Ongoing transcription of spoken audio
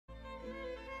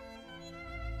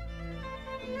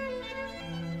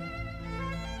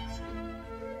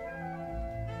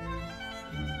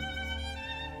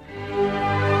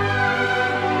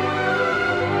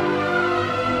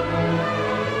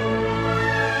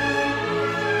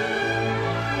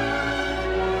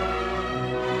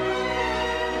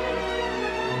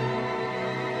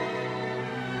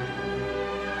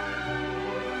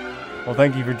Well,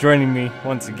 thank you for joining me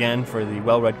once again for the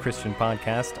Well-Read Christian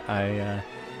podcast. I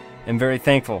am very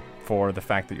thankful for the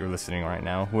fact that you're listening right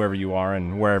now, whoever you are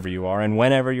and wherever you are and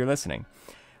whenever you're listening.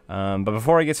 But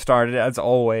before I get started, as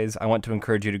always, I want to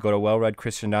encourage you to go to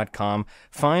wellreadchristian.com,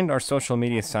 find our social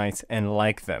media sites, and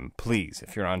like them, please.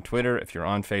 If you're on Twitter, if you're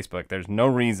on Facebook, there's no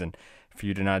reason for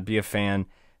you to not be a fan.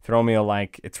 Throw me a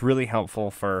like. It's really helpful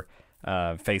for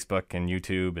Facebook and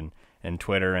YouTube and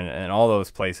Twitter and all those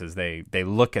places. They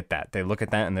look at that. They look at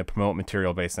that and they promote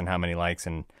material based on how many likes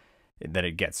and that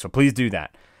it gets. So please do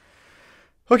that.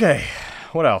 Okay,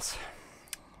 what else?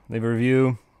 Leave a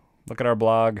review. Look at our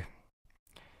blog.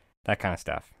 That kind of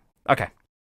stuff. Okay,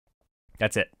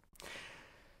 that's it.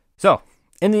 So,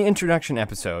 in the introduction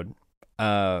episode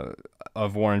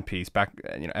of War and Peace, back,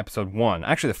 episode 1,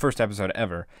 actually the first episode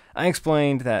ever, I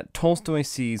explained that Tolstoy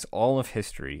sees all of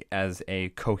history as a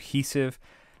cohesive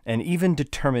and even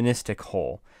deterministic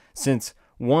whole, since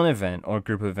one event or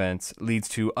group of events leads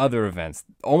to other events,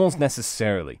 almost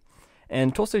necessarily.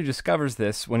 And Tolstoy discovers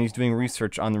this when he's doing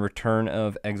research on the return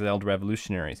of exiled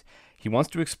revolutionaries. He wants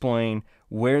to explain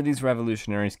where these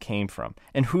revolutionaries came from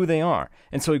and who they are.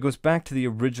 And so he goes back to the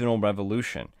original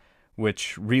revolution,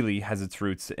 which really has its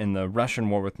roots in the Russian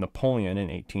war with Napoleon in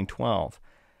 1812,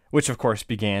 which of course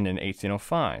began in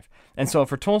 1805. And so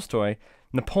for Tolstoy,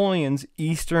 Napoleon's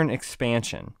eastern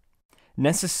expansion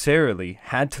necessarily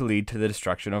had to lead to the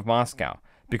destruction of Moscow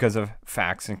because of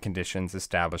facts and conditions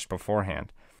established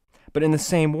beforehand. But in the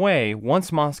same way,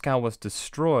 once Moscow was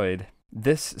destroyed,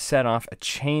 this set off a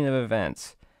chain of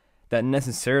events that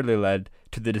necessarily led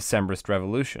to the Decembrist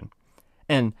Revolution.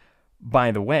 And,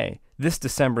 by the way, this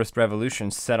Decembrist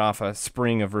Revolution set off a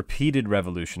spring of repeated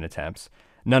revolution attempts,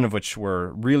 none of which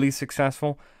were really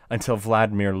successful until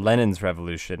Vladimir Lenin's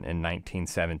revolution in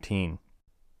 1917.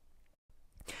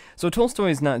 So Tolstoy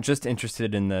is not just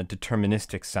interested in the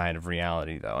deterministic side of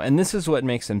reality, though, and this is what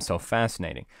makes him so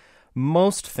fascinating.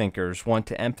 Most thinkers want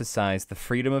to emphasize the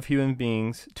freedom of human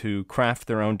beings to craft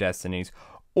their own destinies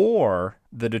or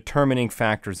the determining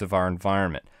factors of our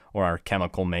environment or our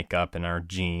chemical makeup and our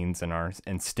genes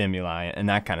and stimuli and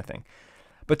that kind of thing.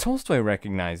 But Tolstoy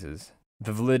recognizes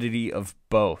the validity of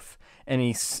both, and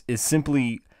he is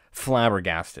simply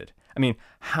flabbergasted. I mean,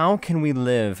 how can we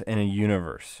live in a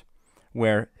universe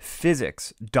where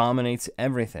physics dominates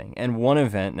everything, and one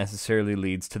event necessarily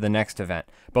leads to the next event,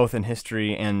 both in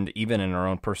history and even in our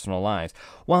own personal lives,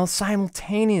 while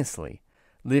simultaneously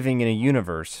living in a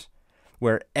universe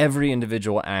where every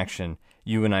individual action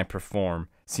you and I perform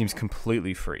seems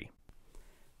completely free?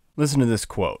 Listen to this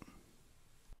quote.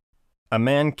 "A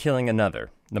man killing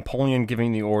another, Napoleon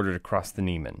giving the order to cross the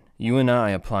Niemen, you and I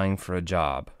applying for a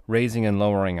job, raising and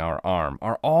lowering our arm,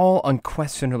 are all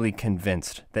unquestionably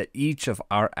convinced that each of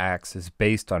our acts is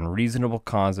based on reasonable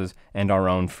causes and our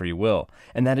own free will,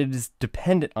 and that it is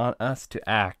dependent on us to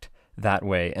act that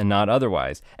way and not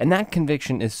otherwise. And that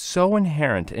conviction is so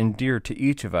inherent and dear to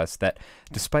each of us that,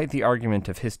 despite the argument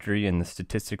of history and the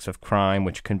statistics of crime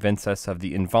which convince us of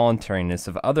the involuntariness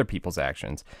of other people's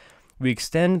actions, we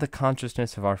extend the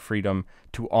consciousness of our freedom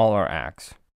to all our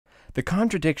acts. The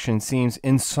contradiction seems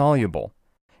insoluble.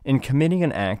 In committing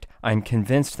an act, I am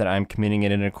convinced that I am committing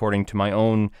it in according to my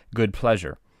own good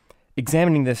pleasure.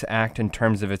 Examining this act in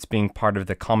terms of its being part of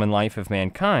the common life of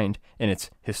mankind, in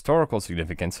its historical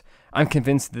significance, I'm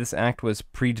convinced that this act was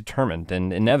predetermined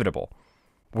and inevitable.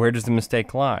 Where does the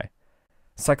mistake lie?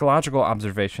 Psychological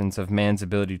observations of man's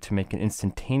ability to make an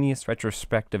instantaneous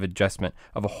retrospective adjustment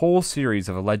of a whole series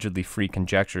of allegedly free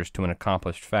conjectures to an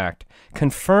accomplished fact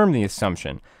confirm the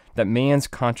assumption that man's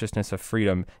consciousness of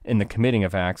freedom in the committing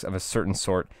of acts of a certain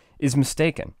sort is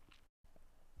mistaken.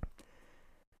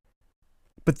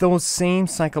 But those same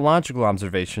psychological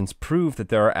observations prove that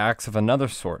there are acts of another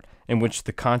sort in which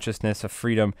the consciousness of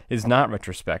freedom is not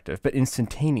retrospective, but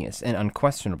instantaneous and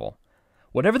unquestionable.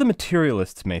 Whatever the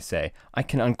materialists may say, I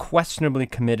can unquestionably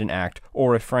commit an act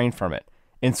or refrain from it,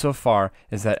 insofar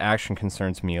as that action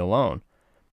concerns me alone.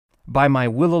 By my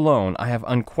will alone, I have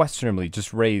unquestionably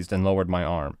just raised and lowered my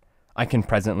arm. I can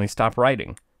presently stop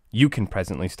writing. You can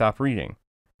presently stop reading.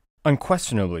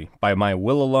 Unquestionably, by my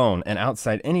will alone and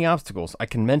outside any obstacles, I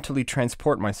can mentally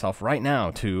transport myself right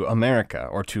now to America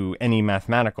or to any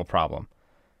mathematical problem.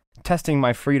 Testing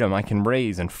my freedom, I can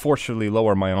raise and forcefully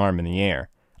lower my arm in the air.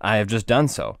 I have just done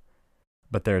so.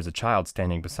 But there is a child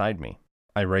standing beside me.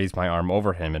 I raise my arm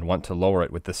over him and want to lower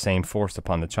it with the same force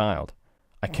upon the child.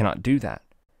 I cannot do that.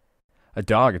 A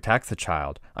dog attacks the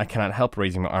child. I cannot help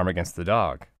raising my arm against the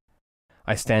dog.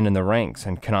 I stand in the ranks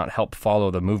and cannot help follow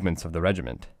the movements of the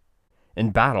regiment. In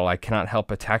battle, I cannot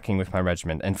help attacking with my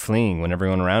regiment and fleeing when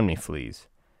everyone around me flees.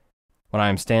 When I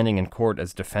am standing in court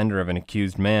as defender of an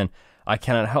accused man, I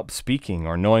cannot help speaking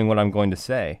or knowing what I'm going to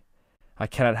say. I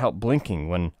cannot help blinking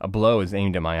when a blow is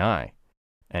aimed at my eye."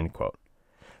 End quote.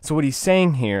 So what he's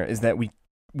saying here is that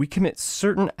we commit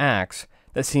certain acts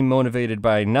that seem motivated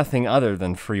by nothing other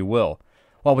than free will,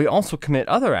 while we also commit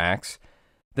other acts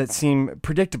that seem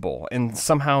predictable and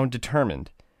somehow determined.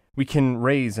 We can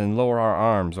raise and lower our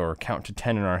arms or count to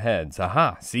 10 in our heads.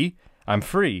 Aha, see? I'm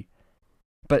free.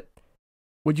 But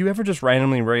would you ever just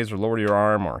randomly raise or lower your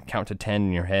arm or count to 10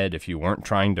 in your head if you weren't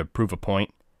trying to prove a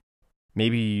point?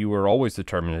 Maybe you were always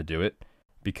determined to do it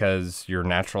because your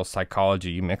natural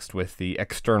psychology mixed with the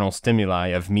external stimuli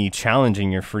of me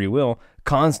challenging your free will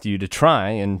caused you to try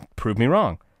and prove me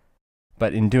wrong.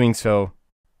 But in doing so,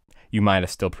 you might have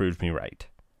still proved me right.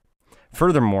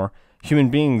 Furthermore, human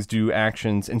beings do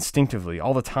actions instinctively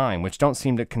all the time which don't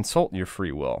seem to consult your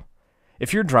free will.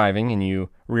 If you're driving and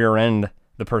you rear-end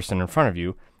the person in front of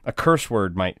you, a curse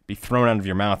word might be thrown out of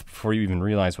your mouth before you even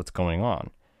realize what's going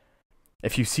on.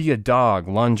 If you see a dog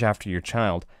lunge after your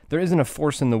child, there isn't a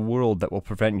force in the world that will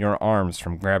prevent your arms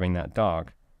from grabbing that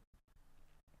dog.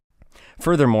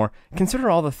 Furthermore,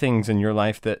 consider all the things in your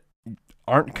life that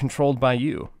aren't controlled by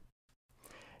you.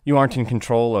 You aren't in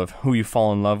control of who you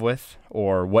fall in love with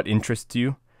or what interests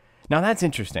you. Now that's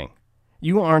interesting.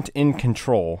 You aren't in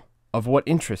control of what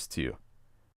interests you.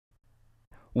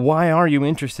 Why are you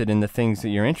interested in the things that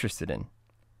you're interested in?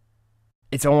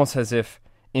 It's almost as if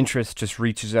interest just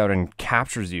reaches out and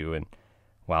captures you and,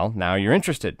 well, now you're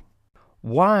interested.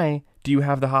 Why do you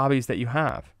have the hobbies that you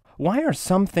have? Why are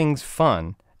some things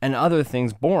fun and other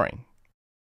things boring?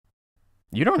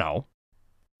 You don't know.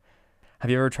 Have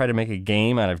you ever tried to make a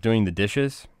game out of doing the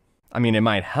dishes? I mean, it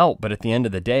might help, but at the end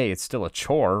of the day, it's still a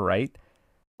chore, right?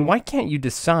 Why can't you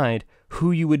decide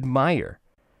who you admire?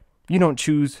 You don't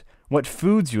choose what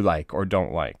foods you like or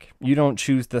don't like. You don't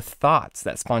choose the thoughts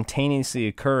that spontaneously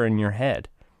occur in your head.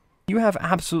 You have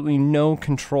absolutely no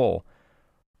control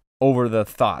over the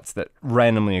thoughts that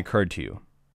randomly occurred to you.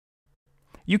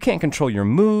 You can't control your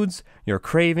moods, your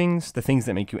cravings, the things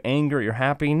that make you angry or you're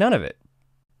happy, none of it.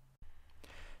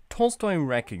 Tolstoy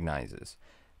recognizes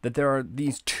that there are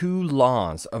these two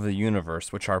laws of the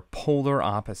universe which are polar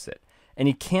opposite, and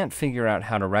he can't figure out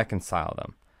how to reconcile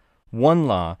them. One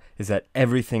law is that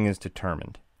everything is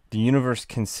determined. The universe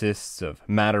consists of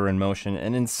matter and motion,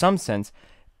 and in some sense,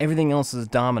 everything else is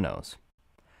dominoes.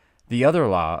 The other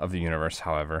law of the universe,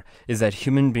 however, is that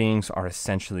human beings are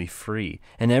essentially free,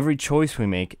 and every choice we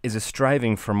make is a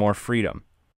striving for more freedom.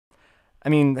 I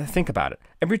mean, think about it.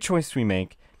 Every choice we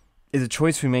make is a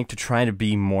choice we make to try to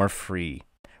be more free.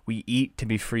 We eat to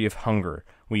be free of hunger.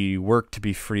 We work to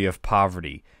be free of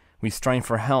poverty. We strive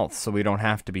for health so we don't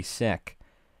have to be sick.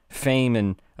 Fame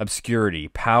and obscurity,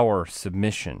 power,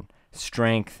 submission,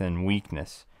 strength and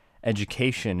weakness,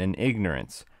 education and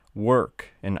ignorance, work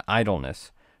and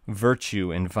idleness,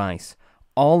 virtue and vice.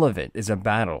 All of it is a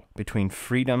battle between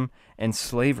freedom and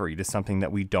slavery to something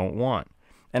that we don't want.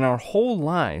 And our whole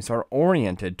lives are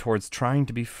oriented towards trying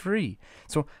to be free.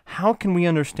 So how can we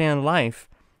understand life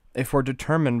if we're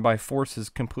determined by forces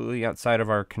completely outside of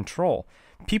our control?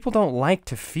 People don't like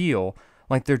to feel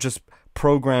like they're just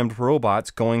programmed robots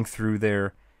going through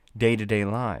their day-to-day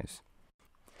lives.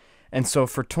 And so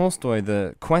for Tolstoy,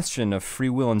 the question of free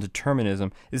will and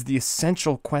determinism is the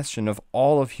essential question of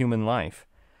all of human life.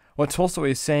 What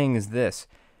Tolstoy is saying is this: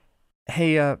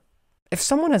 hey, if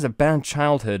someone has a bad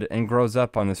childhood and grows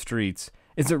up on the streets,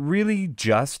 is it really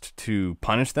just to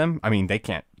punish them? I mean, they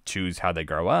can't choose how they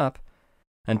grow up.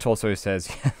 And Tolstoy says,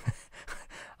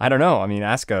 I don't know. I mean,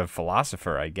 ask a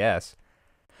philosopher, I guess.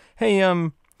 Hey,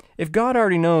 if God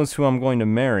already knows who I'm going to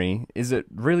marry, is it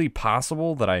really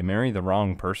possible that I marry the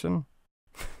wrong person?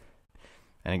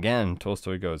 And again,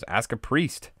 Tolstoy goes, ask a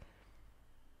priest.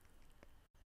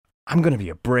 I'm going to be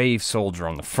a brave soldier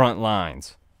on the front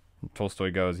lines. And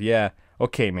Tolstoy goes, yeah,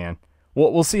 okay, man.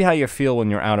 We'll see how you feel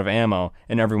when you're out of ammo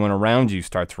and everyone around you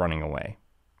starts running away.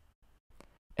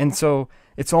 And so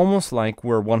it's almost like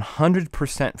we're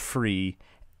 100% free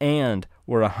and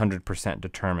we're 100%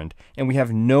 determined. And we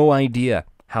have no idea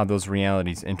how those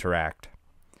realities interact.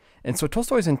 And so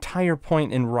Tolstoy's entire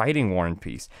point in writing War and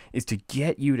Peace is to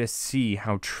get you to see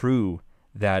how true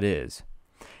that is.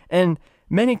 And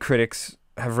many critics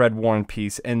have read War and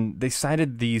Peace, and they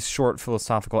cited these short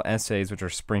philosophical essays which are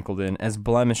sprinkled in as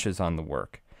blemishes on the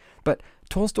work. But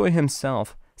Tolstoy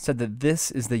himself said that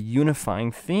this is the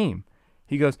unifying theme.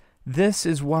 He goes, this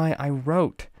is why I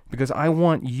wrote, because I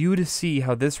want you to see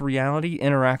how this reality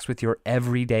interacts with your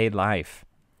everyday life.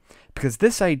 Because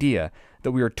this idea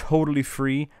that we are totally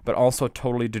free, but also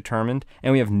totally determined,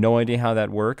 and we have no idea how that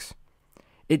works,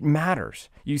 It matters.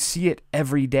 You see it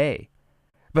every day.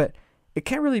 But it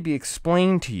can't really be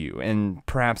explained to you, and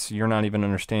perhaps you're not even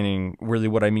understanding really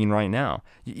what I mean right now.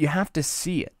 You have to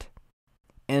see it.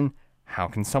 And how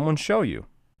can someone show you?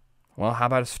 Well, how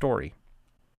about a story?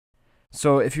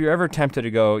 So if you're ever tempted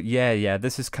to go, yeah,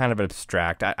 this is kind of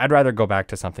abstract, I'd rather go back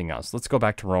to something else. Let's go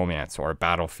back to romance or a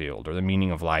battlefield or the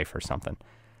meaning of life or something.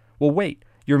 Well, wait,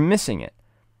 you're missing it.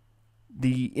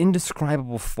 The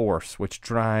indescribable force which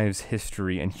drives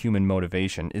history and human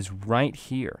motivation is right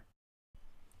here.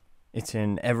 It's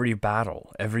in every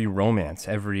battle, every romance,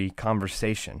 every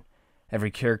conversation,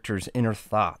 every character's inner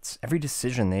thoughts, every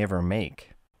decision they ever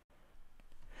make.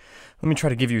 Let me try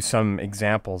to give you some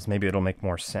examples. Maybe it'll make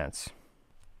more sense.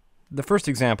 The first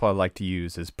example I'd like to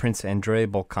use is Prince Andrei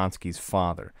Bolkonsky's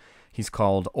father. He's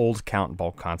called Old Count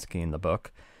Bolkonsky in the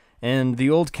book. And the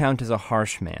old count is a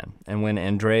harsh man. And when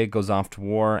Andrei goes off to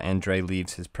war, Andrei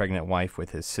leaves his pregnant wife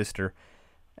with his sister.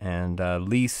 And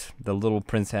Lise, the little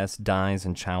princess, dies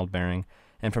in childbearing.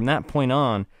 And from that point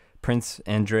on, Prince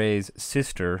Andrei's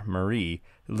sister, Marie,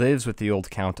 lives with the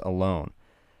old count alone.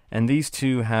 And these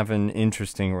two have an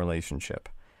interesting relationship.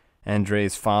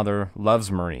 Andrei's father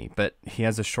loves Marie, but he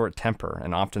has a short temper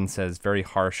and often says very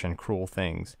harsh and cruel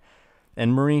things.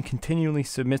 And Marie continually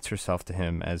submits herself to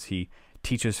him as he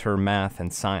teaches her math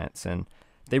and science, and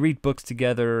they read books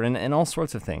together and all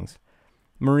sorts of things.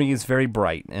 Marie is very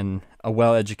bright and a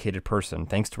well-educated person,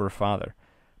 thanks to her father,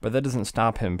 but that doesn't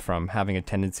stop him from having a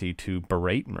tendency to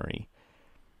berate Marie.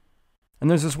 And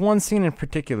there's this one scene in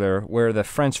particular where the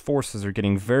French forces are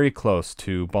getting very close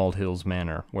to Bald Hills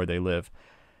Manor, where they live,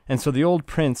 and so the old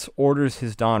prince orders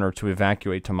his daughter to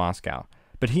evacuate to Moscow,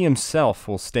 but he himself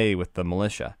will stay with the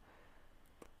militia,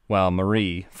 while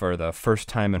Marie, for the first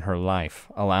time in her life,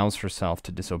 allows herself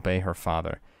to disobey her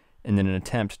father in an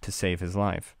attempt to save his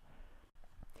life.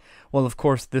 Well, of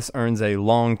course, this earns a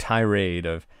long tirade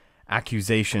of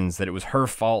accusations that it was her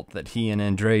fault that he and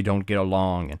Andrei don't get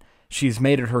along, and she's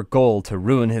made it her goal to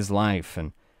ruin his life,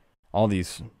 and all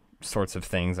these sorts of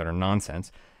things that are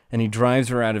nonsense. And he drives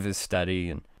her out of his study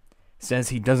and says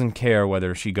he doesn't care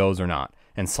whether she goes or not,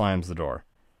 and slams the door.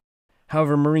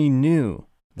 However, Marie knew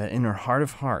that in her heart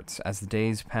of hearts, as the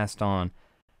days passed on,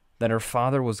 that her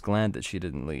father was glad that she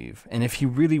didn't leave, and if he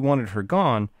really wanted her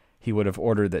gone, he would have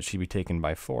ordered that she be taken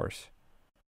by force.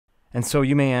 And so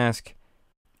you may ask,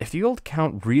 if the old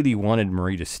count really wanted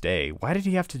Marie to stay, why did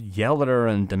he have to yell at her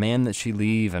and demand that she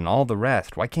leave and all the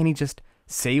rest? Why can't he just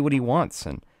say what he wants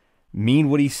and mean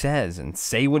what he says and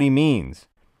say what he means?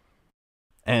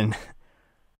 And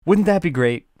wouldn't that be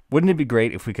great? Wouldn't it be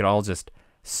great if we could all just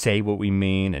say what we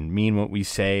mean and mean what we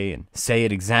say and say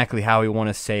it exactly how we want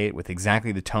to say it with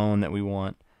exactly the tone that we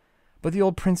want? But the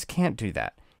old prince can't do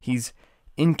that. He's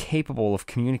incapable of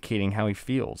communicating how he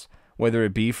feels, whether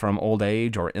it be from old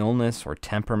age or illness or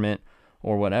temperament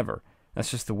or whatever.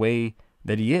 That's just the way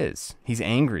that he is. He's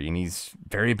angry and he's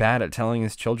very bad at telling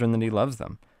his children that he loves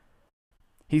them.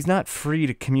 He's not free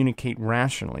to communicate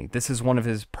rationally. This is one of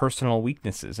his personal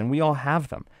weaknesses, and we all have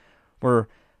them. We're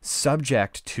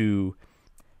subject to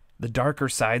the darker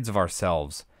sides of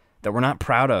ourselves that we're not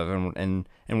proud of and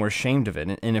we're ashamed of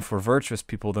it. And if we're virtuous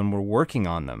people, then we're working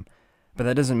on them. But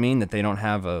that doesn't mean that they don't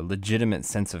have a legitimate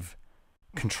sense of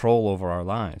control over our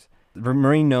lives.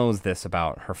 Marie knows this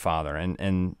about her father,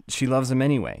 and she loves him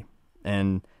anyway.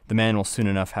 And the man will soon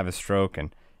enough have a stroke,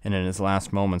 and in his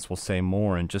last moments will say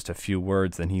more in just a few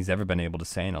words than he's ever been able to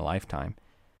say in a lifetime.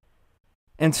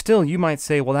 And still, you might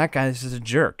say, well, that guy's just a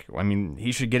jerk. I mean,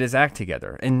 he should get his act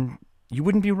together. And you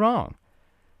wouldn't be wrong.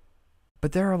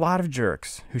 But there are a lot of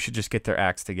jerks who should just get their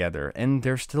acts together, and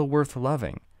they're still worth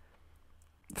loving.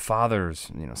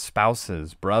 Fathers,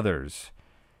 spouses, brothers.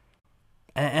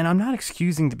 And I'm not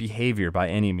excusing the behavior by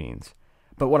any means.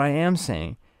 But what I am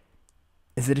saying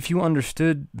is that if you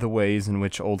understood the ways in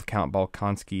which old Count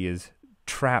Bolkonsky is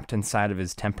trapped inside of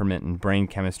his temperament and brain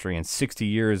chemistry and 60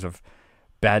 years of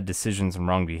bad decisions and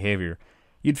wrong behavior,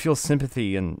 you'd feel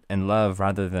sympathy and love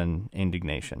rather than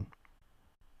indignation.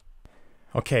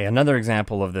 Okay, another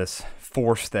example of this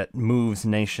force that moves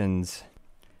nations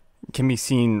can be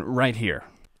seen right here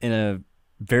in a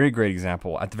very great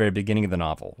example at the very beginning of the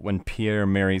novel when Pierre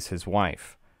marries his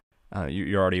wife.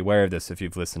 You're already aware of this if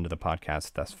you've listened to the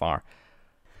podcast thus far.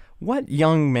 What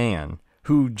young man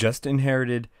who just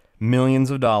inherited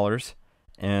millions of dollars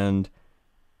and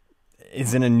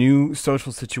is in a new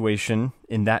social situation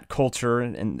in that culture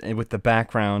and with the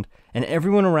background, and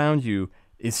everyone around you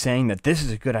is saying that this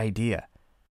is a good idea,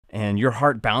 and your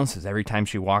heart bounces every time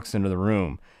she walks into the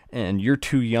room, and you're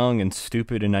too young and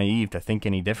stupid and naive to think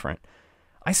any different.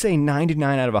 I say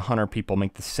 99 out of 100 people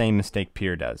make the same mistake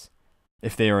Pierre does.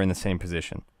 if they are in the same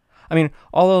position. I mean,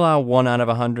 I'll allow 1 out of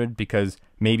 100 because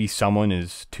maybe someone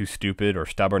is too stupid or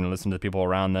stubborn to listen to the people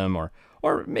around them, or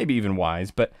maybe even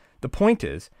wise. But the point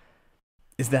is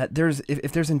that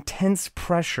if there's intense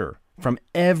pressure from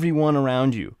everyone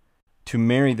around you to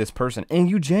marry this person, and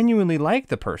you genuinely like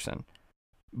the person,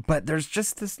 but there's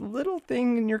just this little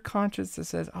thing in your conscience that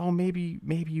says, oh, maybe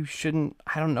you shouldn't,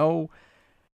 I don't know.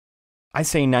 I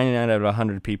say 99 out of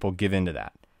 100 people give in to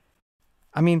that.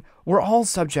 I mean, we're all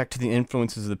subject to the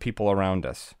influences of the people around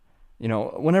us. You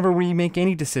know, whenever we make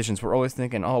any decisions, we're always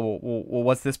thinking, oh, well,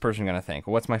 what's this person going to think?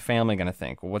 What's my family going to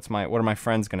think? What are my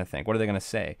friends going to think? What are they going to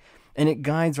say? And it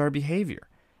guides our behavior.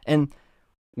 And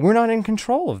we're not in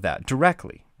control of that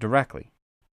directly.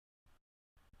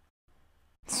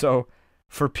 So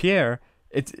for Pierre,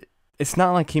 it's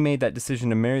not like he made that decision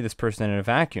to marry this person in a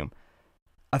vacuum.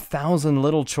 1,000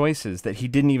 little choices that he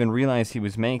didn't even realize he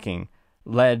was making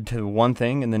led to one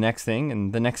thing and the next thing,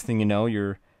 and the next thing you know,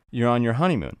 you're on your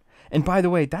honeymoon. And by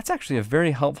the way, that's actually a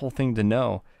very helpful thing to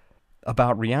know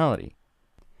about reality.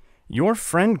 Your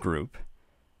friend group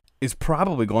is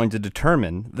probably going to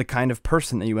determine the kind of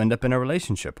person that you end up in a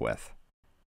relationship with.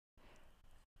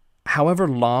 However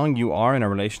long you are in a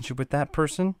relationship with that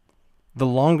person, the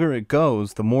longer it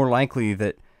goes, the more likely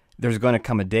that there's going to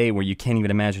come a day where you can't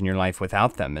even imagine your life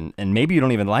without them. And maybe you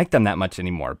don't even like them that much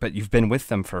anymore, but you've been with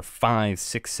them for 5,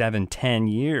 6, 7, 10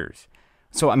 years.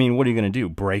 So, I mean, what are you going to do?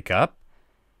 Break up?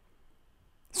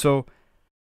 So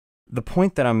the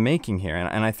point that I'm making here,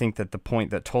 and I think that the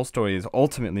point that Tolstoy is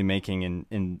ultimately making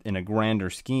in a grander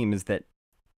scheme, is that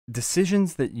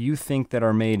decisions that you think that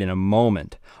are made in a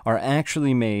moment are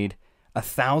actually made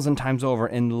 1,000 times over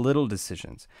in little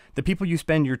decisions. The people you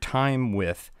spend your time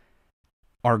with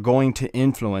are going to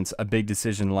influence a big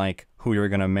decision like who you're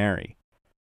going to marry.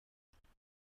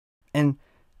 And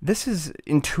this is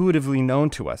intuitively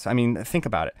known to us. I mean, think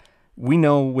about it. We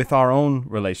know with our own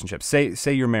relationships,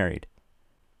 say you're married.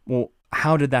 Well,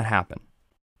 how did that happen?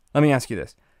 Let me ask you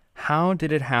this. How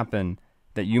did it happen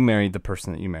that you married the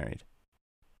person that you married?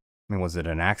 I mean, was it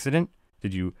an accident?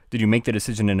 Did you make the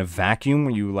decision in a vacuum?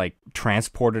 Were you like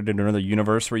transported into another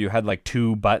universe where you had like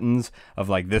 2 buttons of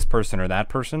like this person or that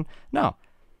person? No.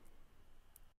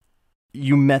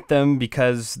 You met them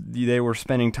because they were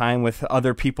spending time with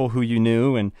other people who you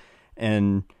knew,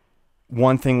 and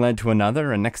one thing led to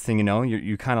another, and next thing you know,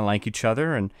 you kind of like each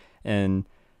other, and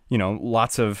you know,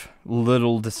 lots of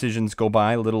little decisions go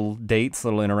by, little dates,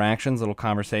 little interactions, little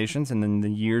conversations, and then the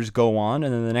years go on,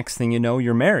 and then the next thing you know,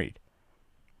 you're married.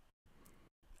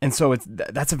 And so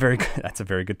that's a very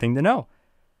good thing to know.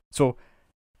 So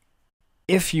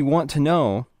if you want to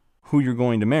know who you're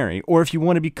going to marry, or if you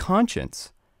want to be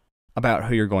conscious about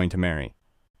who you're going to marry,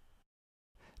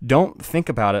 don't think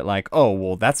about it like, oh,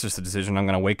 well, that's just a decision I'm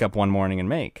going to wake up one morning and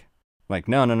make. Like,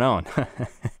 no.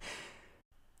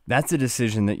 That's a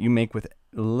decision that you make with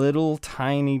little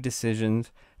tiny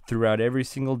decisions throughout every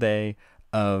single day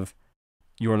of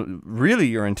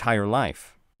your entire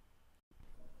life.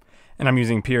 And I'm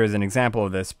using Pierre as an example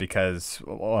of this because,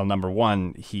 well, number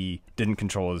one, he didn't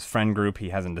control his friend group. He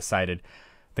hasn't decided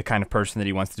the kind of person that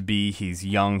he wants to be. He's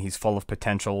young, he's full of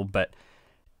potential, but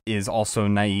is also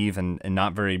naive and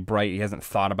not very bright. He hasn't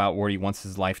thought about where he wants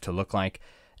his life to look like.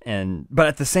 But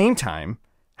at the same time,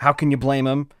 how can you blame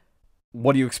him?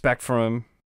 What do you expect from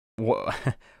him?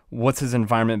 What's his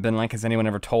environment been like? Has anyone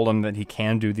ever told him that he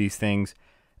can do these things?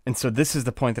 And so this is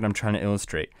the point that I'm trying to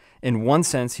illustrate. In one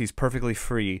sense, he's perfectly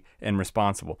free and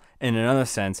responsible. In another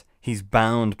sense, he's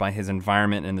bound by his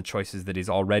environment and the choices that he's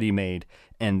already made,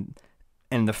 and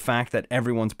the fact that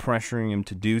everyone's pressuring him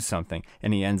to do something,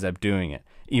 and he ends up doing it,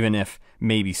 even if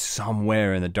maybe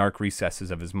somewhere in the dark recesses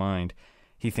of his mind,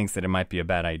 he thinks that it might be a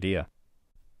bad idea.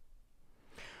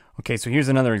 Okay, so here's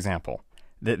another example.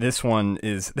 This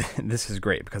is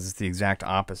great because it's the exact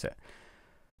opposite.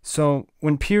 So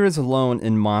when Pierre is alone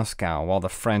in Moscow while the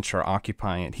French are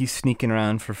occupying it, he's sneaking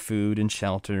around for food and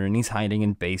shelter, and he's hiding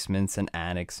in basements and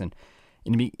attics, and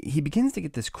he begins to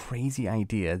get this crazy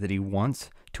idea that he wants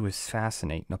to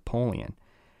assassinate Napoleon.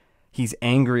 He's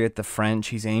angry at the French.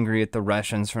 He's angry at the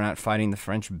Russians for not fighting the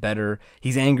French better.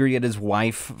 He's angry at his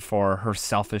wife for her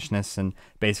selfishness and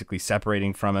basically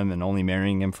separating from him and only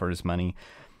marrying him for his money.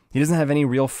 He doesn't have any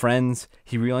real friends.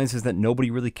 He realizes that nobody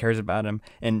really cares about him,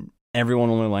 and everyone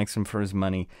only likes him for his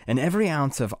money. And every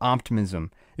ounce of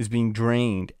optimism is being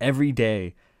drained every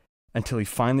day until he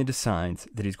finally decides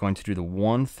that he's going to do the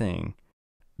one thing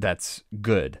that's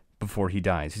good before he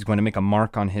dies. He's going to make a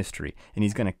mark on history, and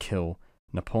he's going to kill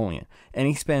Napoleon. And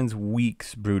he spends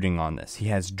weeks brooding on this. He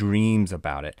has dreams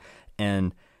about it.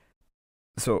 And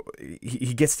So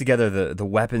he gets together the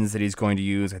weapons that he's going to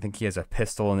use. I think he has a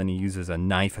pistol, and then he uses a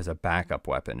knife as a backup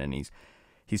weapon, and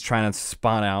he's trying to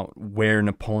spot out where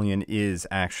Napoleon is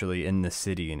actually in the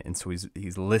city, and so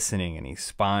he's listening and he's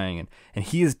spying, and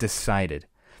he has decided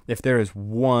if there is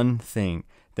one thing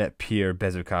that Pierre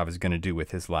Bezukhov is going to do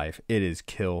with his life, it is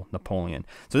kill Napoleon.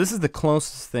 So this is the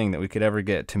closest thing that we could ever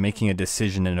get to making a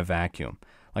decision in a vacuum,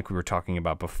 like we were talking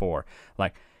about before.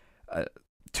 Like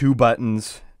two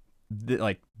buttons,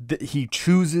 he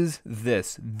chooses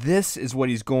this. This is what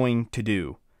he's going to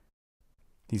do.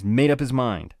 He's made up his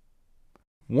mind.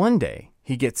 One day,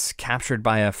 he gets captured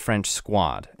by a French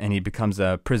squad, and he becomes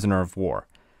a prisoner of war.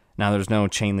 Now, there's no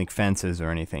chain link fences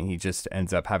or anything. He just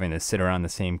ends up having to sit around the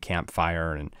same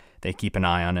campfire, and they keep an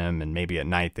eye on him, and maybe at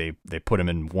night they put him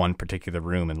in one particular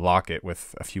room and lock it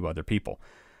with a few other people.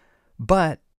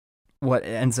 But what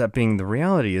ends up being the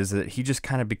reality is that he just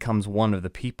kind of becomes one of the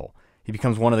people. He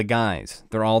becomes one of the guys.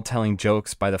 They're all telling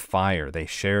jokes by the fire. They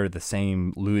share the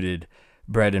same looted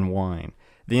bread and wine.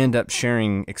 They end up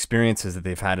sharing experiences that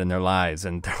they've had in their lives,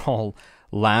 and they're all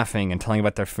laughing and telling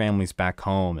about their families back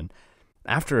home. And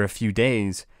after a few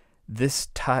days, this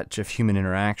touch of human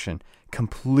interaction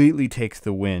completely takes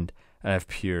the wind out of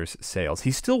Pierre's sails.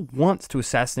 He still wants to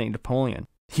assassinate Napoleon.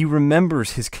 He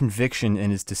remembers his conviction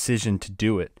and his decision to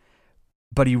do it,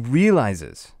 but he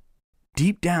realizes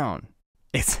deep down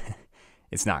it's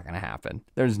not going to happen.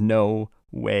 There's no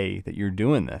way that you're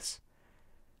doing this.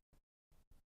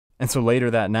 And so later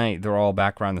that night, they're all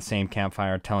back around the same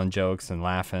campfire telling jokes and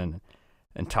laughing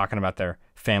and talking about their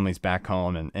families back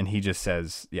home. And he just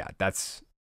says, yeah, that's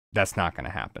not going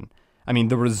to happen. I mean,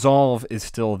 the resolve is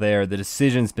still there. The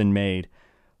decision's been made,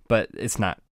 but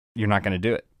you're not going to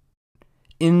do it.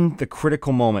 In the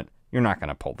critical moment, you're not going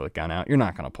to pull the gun out. You're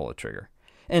not going to pull the trigger.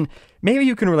 And maybe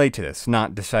you can relate to this,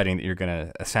 not deciding that you're going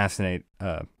to assassinate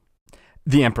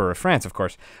the Emperor of France, of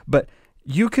course, but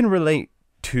you can relate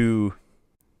to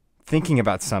thinking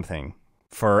about something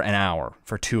for an hour,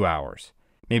 for 2 hours.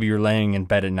 Maybe you're laying in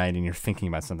bed at night and you're thinking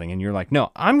about something and you're like,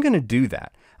 no, I'm going to do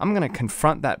that. I'm going to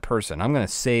confront that person. I'm going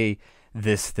to say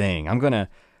this thing. I'm going to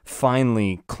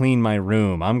finally clean my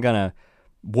room. I'm going to,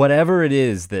 whatever it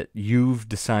is that you've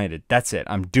decided, that's it.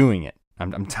 I'm doing it.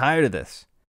 I'm tired of this.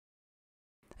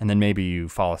 And then maybe you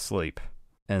fall asleep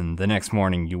and the next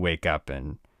morning you wake up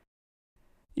and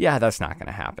yeah, that's not going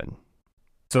to happen.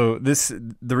 So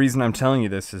the reason I'm telling you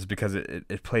this is because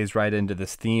it plays right into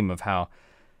this theme of how,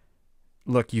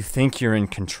 look, you think you're in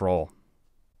control.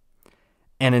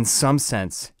 And in some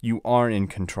sense, you are in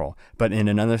control. But in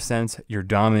another sense, you're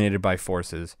dominated by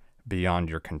forces beyond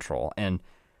your control. And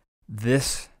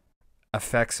this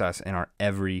affects us in our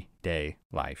everyday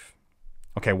life.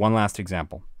 Okay, one last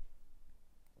example.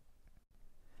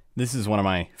 This is one of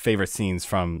my favorite scenes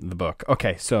from the book.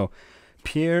 Okay, so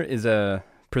Pierre is a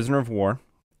prisoner of war,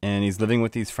 and he's living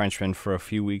with these Frenchmen for a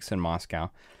few weeks in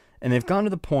Moscow. And they've gone to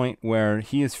the point where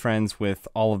he is friends with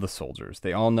all of the soldiers.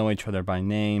 They all know each other by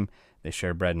name. They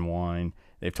share bread and wine.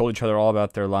 They've told each other all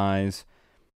about their lives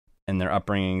and their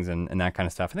upbringings and that kind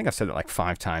of stuff. I think I've said that like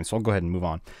 5 times, so I'll go ahead and move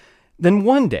on. Then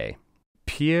one day,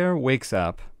 Pierre wakes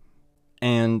up,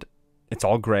 and it's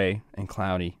all gray and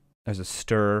cloudy. There's a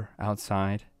stir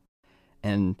outside,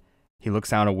 and he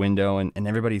looks out a window, and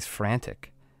everybody's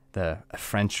frantic. The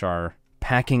French are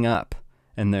packing up,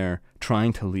 and they're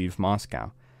trying to leave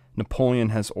Moscow. Napoleon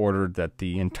has ordered that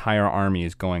the entire army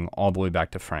is going all the way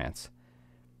back to France.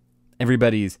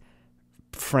 Everybody's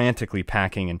frantically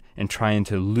packing and trying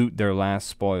to loot their last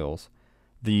spoils.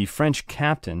 The French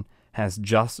captain has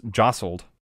jostled,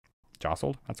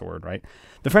 that's a word, right?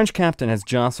 The French captain has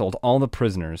jostled all the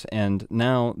prisoners, and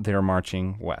now they're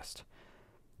marching west.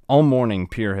 All morning,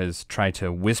 Pierre has tried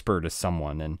to whisper to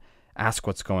someone and ask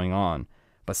what's going on,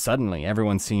 but suddenly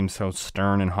everyone seems so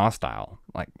stern and hostile.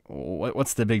 Like,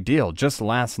 what's the big deal? Just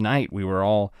last night we were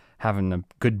all having a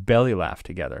good belly laugh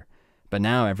together, but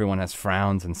now everyone has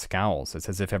frowns and scowls. It's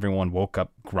as if everyone woke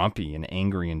up grumpy and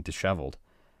angry and disheveled.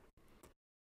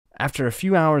 After a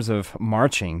few hours of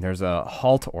marching, there's a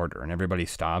halt order, and everybody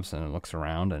stops and looks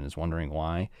around and is wondering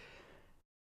why.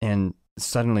 And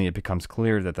suddenly it becomes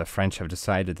clear that the French have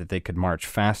decided that they could march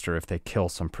faster if they kill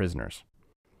some prisoners.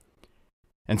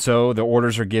 And so the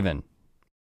orders are given.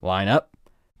 Line up.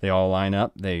 They all line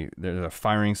up. There's a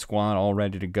firing squad all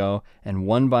ready to go. And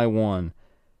one by one,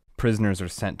 prisoners are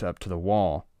sent up to the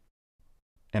wall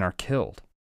and are killed.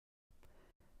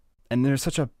 And this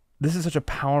is such a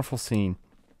powerful scene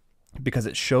because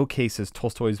it showcases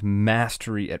Tolstoy's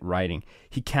mastery at writing.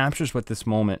 He captures what this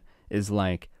moment is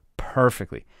like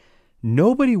perfectly.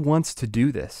 Nobody wants to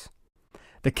do this.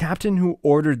 The captain who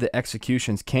ordered the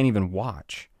executions can't even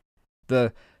watch.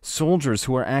 The soldiers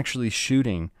who are actually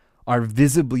shooting are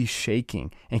visibly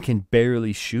shaking and can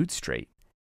barely shoot straight.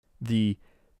 The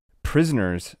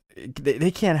prisoners,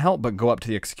 they can't help but go up to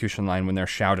the execution line when they're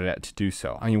shouted at to do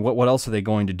so. I mean, what else are they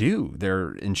going to do?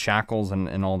 They're in shackles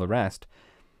and all the rest.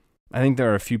 I think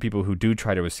there are a few people who do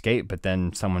try to escape, but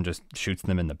then someone just shoots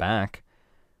them in the back.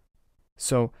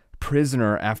 So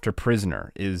prisoner after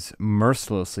prisoner is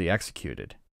mercilessly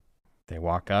executed. They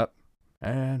walk up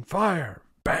and fire,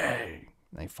 bang!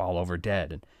 They fall over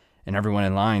dead, and everyone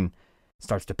in line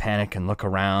starts to panic and look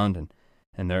around,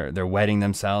 and they're wetting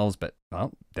themselves, but,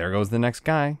 well, there goes the next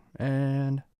guy,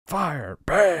 and fire,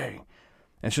 bang!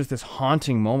 And it's just this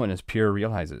haunting moment as Pierre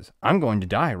realizes, I'm going to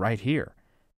die right here.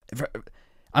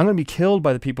 I'm going to be killed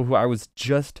by the people who I was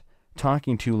just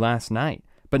talking to last night,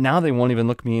 but now they won't even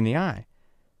look me in the eye.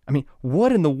 I mean,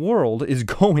 what in the world is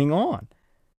going on?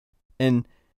 And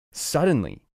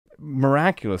suddenly,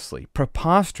 miraculously,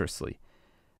 preposterously,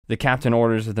 the captain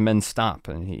orders that the men stop,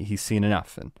 and he's seen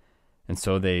enough, and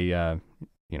so they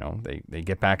they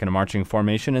get back into marching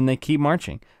formation, and they keep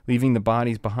marching, leaving the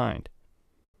bodies behind.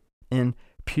 And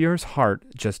Pierre's heart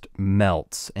just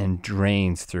melts and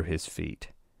drains through his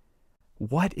feet.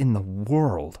 What in the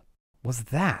world was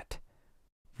that?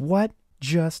 What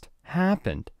just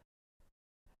happened?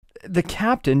 The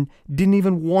captain didn't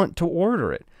even want to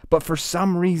order it, but for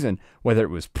some reason, whether it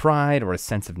was pride or a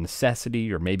sense of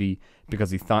necessity, or maybe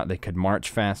because he thought they could march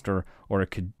faster, or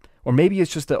maybe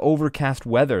it's just the overcast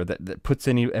weather that puts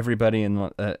everybody in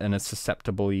a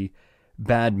susceptibly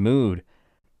bad mood,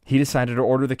 he decided to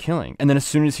order the killing. And then as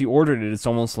soon as he ordered it, it's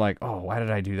almost like, oh, why did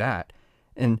I do that?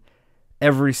 And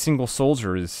every single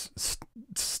soldier is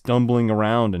stumbling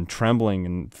around and trembling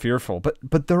and fearful,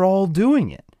 but they're all doing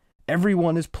it.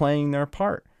 Everyone is playing their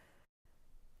part.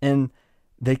 And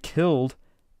they killed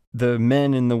the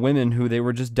men and the women who they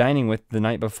were just dining with the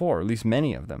night before, at least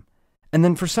many of them. And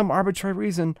then for some arbitrary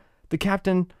reason, the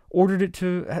captain ordered it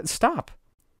to stop.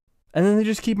 And then they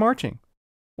just keep marching.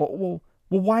 Well,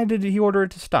 why did he order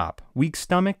it to stop? Weak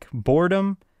stomach,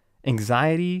 boredom,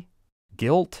 anxiety,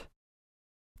 guilt?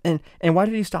 And why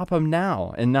did he stop them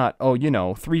now and not,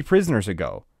 3 prisoners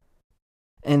ago?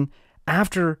 And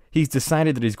after he's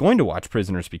decided that he's going to watch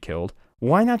prisoners be killed,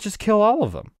 why not just kill all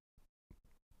of them?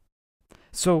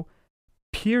 So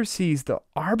Pierre sees the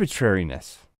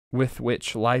arbitrariness with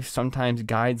which life sometimes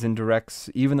guides and directs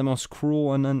even the most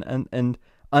cruel and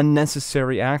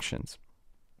unnecessary actions.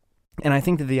 And I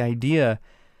think that the idea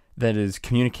that is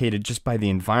communicated just by the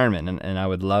environment, and I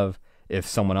would love if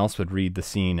someone else would read the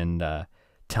scene and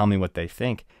tell me what they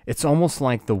think, it's almost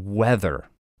like the weather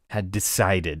had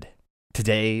decided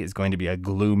today is going to be a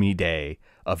gloomy day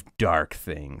of dark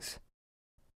things.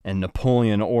 And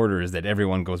Napoleon orders that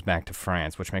everyone goes back to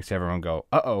France, which makes everyone go,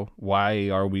 uh-oh, why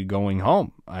are we going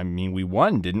home? I mean, we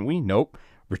won, didn't we? Nope.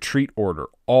 Retreat order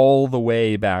all the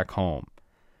way back home.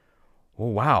 Oh,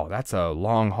 wow, that's a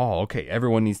long haul. Okay,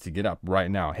 everyone needs to get up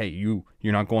right now. Hey, you're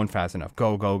not going fast enough.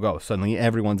 Go, go, go. Suddenly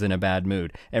everyone's in a bad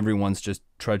mood. Everyone's just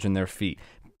trudging their feet.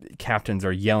 Captains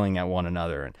are yelling at one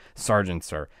another, and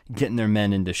sergeants are getting their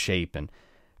men into shape, and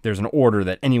there's an order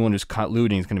that anyone who's caught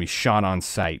looting is going to be shot on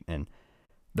sight, and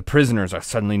the prisoners are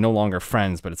suddenly no longer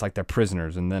friends, but it's like they're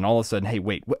prisoners, and then all of a sudden, hey,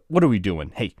 wait, what are we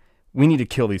doing? Hey, we need to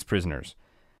kill these prisoners.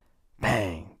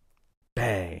 Bang,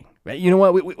 bang. You know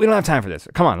what? We don't have time for this.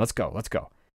 Come on, let's go.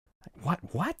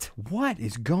 What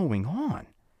is going on?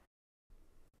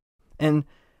 And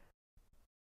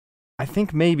I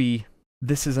think maybe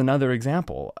this is another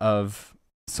example of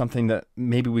something that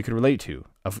maybe we could relate to.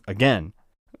 Again,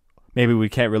 maybe we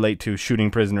can't relate to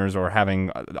shooting prisoners or having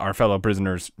our fellow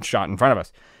prisoners shot in front of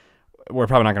us. We're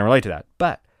probably not going to relate to that.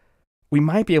 But we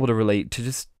might be able to relate to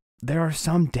just, there are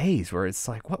some days where it's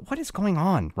like, what is going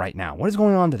on right now? What is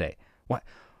going on today?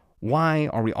 Why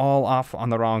are we all off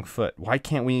on the wrong foot? Why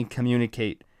can't we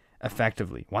communicate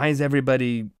effectively? Why is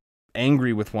everybody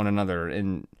angry with one another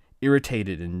and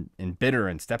irritated and bitter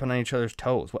and stepping on each other's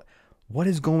toes? What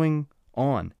is going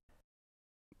on?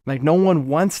 Like, no one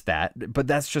wants that, but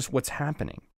that's just what's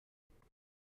happening.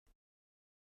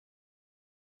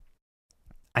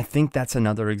 I think that's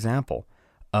another example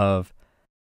of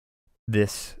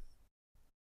this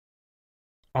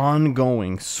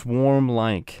ongoing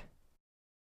swarm-like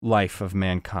life of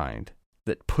mankind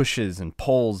that pushes and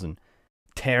pulls and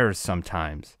tears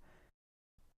sometimes,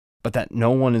 but that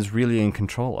no one is really in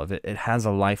control of it. It has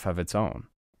a life of its own.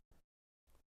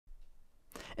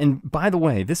 And by the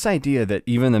way, this idea that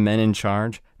even the men in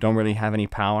charge don't really have any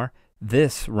power,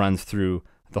 this runs through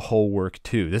the whole work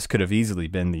too. This could have easily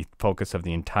been the focus of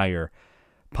the entire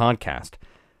podcast.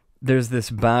 There's this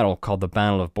battle called the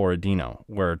Battle of Borodino,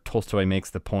 where Tolstoy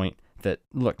makes the point that,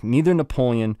 look, neither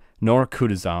Napoleon nor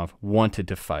Kutuzov wanted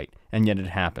to fight, and yet it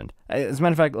happened. As a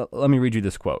matter of fact, let me read you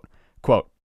this quote. Quote,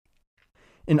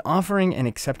 "In offering and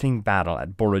accepting battle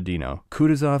at Borodino,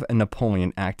 Kutuzov and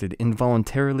Napoleon acted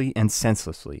involuntarily and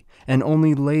senselessly, and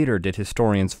only later did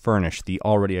historians furnish the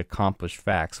already accomplished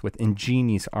facts with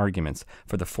ingenious arguments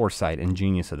for the foresight and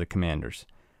genius of the commanders,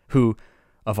 who,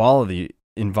 of all of the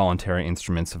involuntary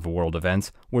instruments of world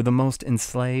events, were the most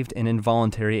enslaved and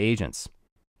involuntary agents.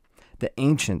 The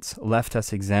ancients left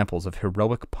us examples of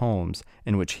heroic poems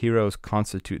in which heroes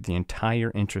constitute the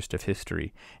entire interest of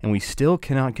history, and we still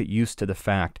cannot get used to the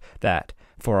fact that,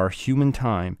 for our human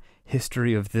time,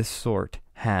 history of this sort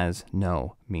has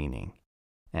no meaning."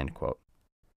 End quote.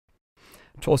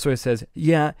 Tolstoy says,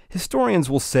 yeah, historians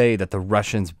will say that the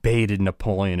Russians baited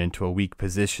Napoleon into a weak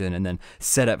position and then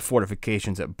set up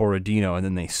fortifications at Borodino, and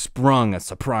then they sprung a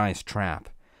surprise trap.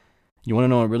 You want to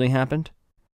know what really happened?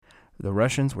 The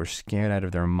Russians were scared out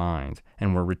of their minds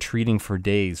and were retreating for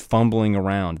days, fumbling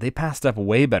around. They passed up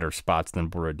way better spots than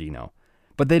Borodino.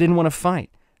 But they didn't want to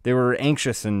fight. They were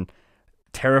anxious and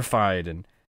terrified and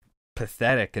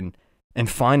pathetic. And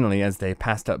finally, as they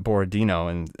passed up Borodino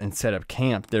and set up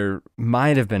camp, there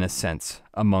might have been a sense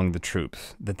among the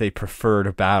troops that they preferred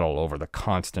a battle over the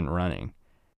constant running.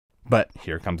 But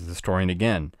here comes the historian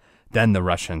again. Then the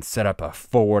Russians set up a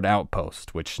forward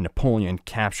outpost, which Napoleon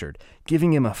captured,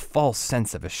 giving him a false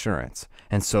sense of assurance.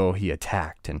 And so he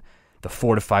attacked, and the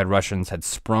fortified Russians had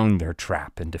sprung their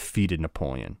trap and defeated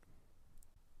Napoleon.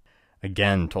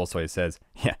 Again, Tolstoy says,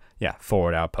 yeah,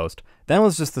 forward outpost. That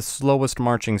was just the slowest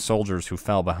marching soldiers who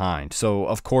fell behind, so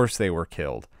of course they were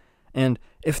killed. And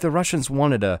if the Russians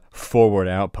wanted a forward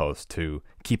outpost to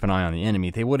keep an eye on the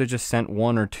enemy, they would have just sent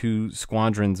 1 or 2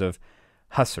 squadrons of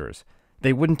hussars.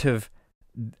 They wouldn't have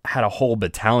had a whole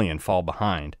battalion fall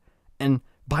behind. And,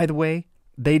 by the way,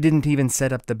 they didn't even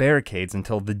set up the barricades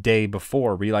until the day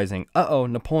before, realizing, uh-oh,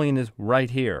 Napoleon is right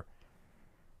here.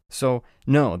 So,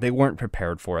 no, they weren't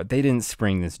prepared for it. They didn't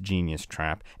spring this genius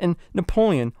trap. And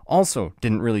Napoleon also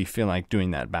didn't really feel like doing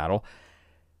that battle.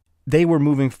 They were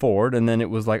moving forward, and then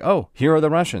it was like, oh, here are the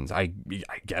Russians. I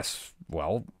guess,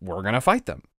 well, we're going to fight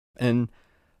them. And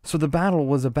so the battle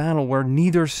was a battle where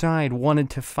neither side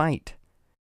wanted to fight.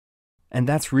 And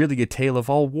that's really a tale of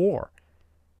all war.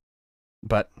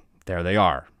 But there they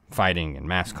are, fighting and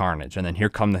mass carnage. And then here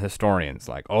come the historians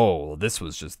like, oh, this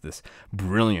was just this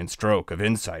brilliant stroke of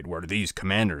insight where these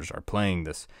commanders are playing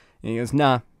this. And he goes,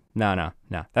 no,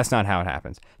 that's not how it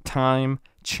happens. Time,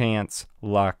 chance,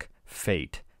 luck,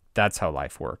 fate. That's how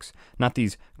life works. Not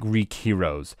these Greek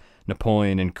heroes,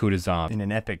 Napoleon and Kutuzov, in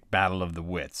an epic battle of the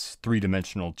wits,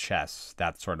 3-dimensional chess,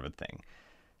 that sort of a thing.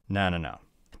 No.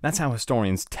 That's how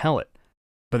historians tell it.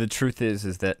 But the truth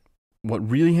is that what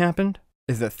really happened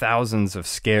is that thousands of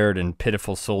scared and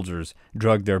pitiful soldiers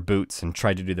drugged their boots and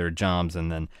tried to do their jobs, and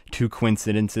then 2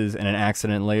 coincidences and an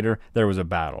accident later, there was a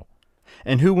battle.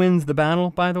 And who wins the battle,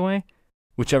 by the way?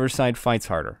 Whichever side fights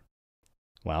harder.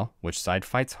 Well, which side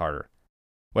fights harder?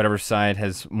 Whatever side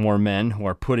has more men who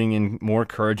are putting in more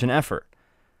courage and effort.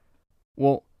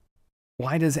 Well,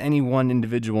 why does any one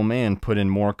individual man put in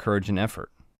more courage and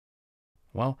effort?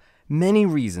 Well, many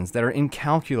reasons that are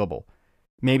incalculable.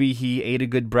 Maybe he ate a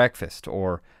good breakfast,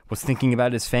 or was thinking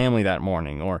about his family that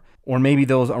morning, or maybe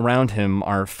those around him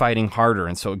are fighting harder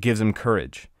and so it gives him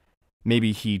courage.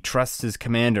 Maybe he trusts his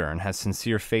commander and has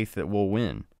sincere faith that we'll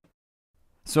win.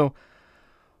 So,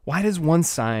 why does one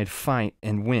side fight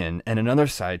and win and another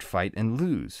side fight and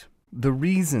lose? The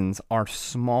reasons are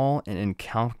small and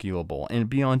incalculable and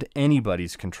beyond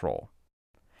anybody's control.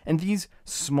 And these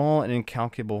small and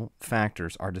incalculable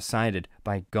factors are decided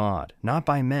by God, not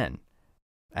by men.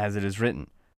 As it is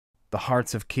written, the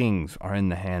hearts of kings are in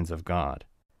the hands of God.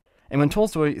 And when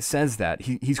Tolstoy says that,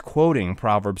 he's quoting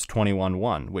Proverbs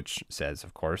 21:1, which says,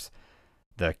 of course,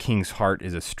 the king's heart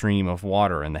is a stream of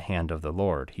water in the hand of the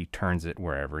Lord. He turns it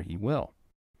wherever he will.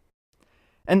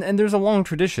 And there's a long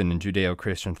tradition in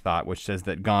Judeo-Christian thought which says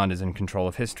that God is in control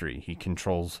of history. He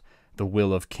controls the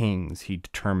will of kings. He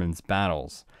determines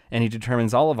battles. And he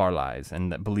determines all of our lives,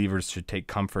 and that believers should take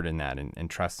comfort in that and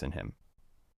trust in him.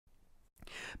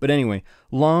 But anyway,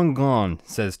 long gone,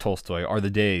 says Tolstoy, are the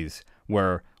days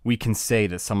where we can say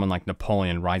that someone like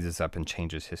Napoleon rises up and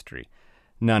changes history.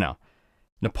 No.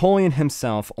 Napoleon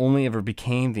himself only ever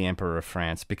became the Emperor of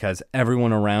France because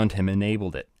everyone around him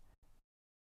enabled it.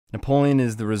 Napoleon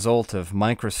is the result of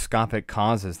microscopic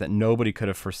causes that nobody could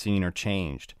have foreseen or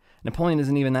changed. Napoleon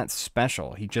isn't even that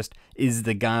special. He just is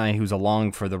the guy who's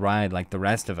along for the ride like the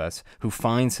rest of us, who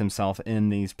finds himself in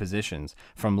these positions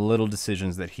from little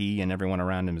decisions that he and everyone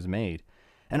around him has made.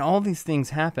 And all these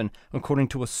things happen according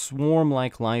to a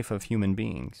swarm-like life of human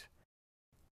beings.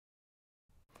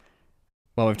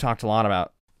 Well, we've talked a lot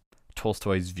about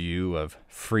Tolstoy's view of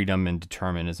freedom and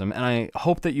determinism, and I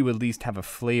hope that you at least have a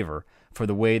flavor for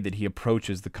the way that he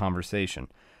approaches the conversation.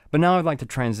 But now I'd like to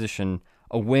transition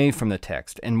away from the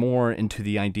text and more into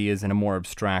the ideas in a more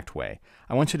abstract way.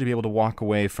 I want you to be able to walk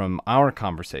away from our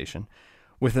conversation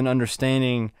with an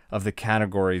understanding of the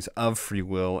categories of free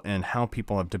will and how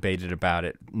people have debated about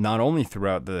it, not only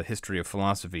throughout the history of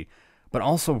philosophy, but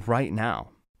also right now.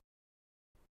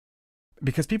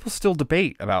 Because people still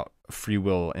debate about free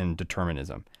will and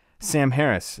determinism. Sam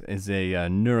Harris is a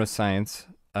neuroscientist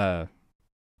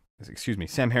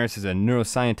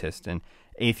and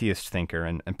atheist thinker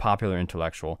and popular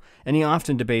intellectual, and he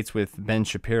often debates with Ben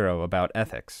Shapiro about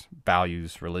ethics,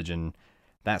 values, religion,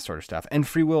 that sort of stuff, and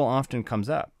free will often comes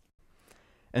up.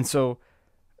 And so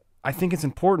I think it's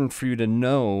important for you to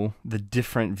know the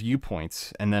different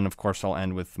viewpoints, and then of course I'll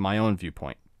end with my own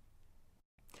viewpoint.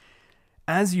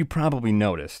 As you probably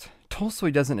noticed,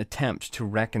 Tolstoy doesn't attempt to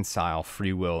reconcile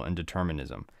free will and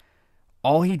determinism.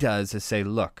 All he does is say,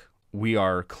 look, we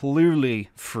are clearly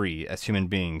free as human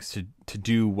beings to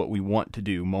do what we want to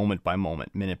do moment by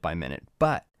moment, minute by minute,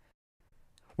 but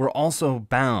we're also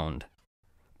bound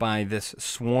by this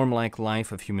swarm-like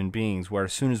life of human beings where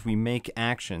as soon as we make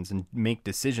actions and make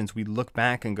decisions, we look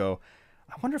back and go,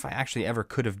 I wonder if I actually ever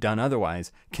could have done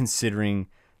otherwise, considering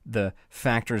the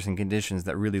factors and conditions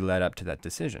that really led up to that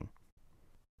decision.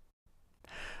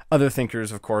 Other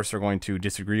thinkers, of course, are going to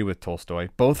disagree with Tolstoy,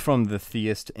 both from the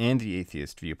theist and the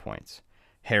atheist viewpoints.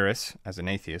 Harris, as an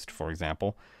atheist, for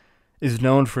example, is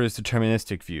known for his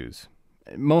deterministic views.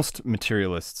 Most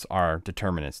materialists are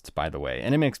determinists, by the way,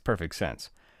 and it makes perfect sense.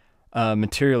 A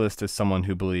materialist is someone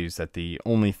who believes that the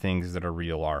only things that are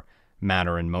real are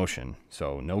matter and motion,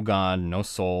 so no God, no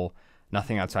soul,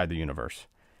 nothing outside the universe.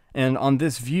 And on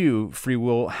this view, free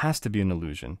will has to be an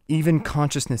illusion. Even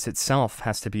consciousness itself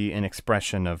has to be an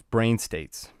expression of brain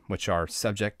states, which are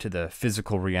subject to the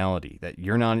physical reality that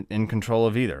you're not in control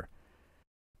of either.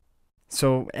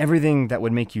 So everything that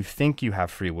would make you think you have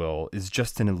free will is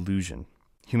just an illusion.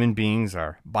 Human beings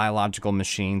are biological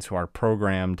machines who are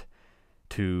programmed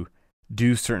to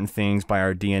do certain things by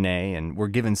our DNA, and we're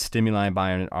given stimuli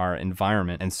by our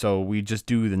environment, and so we just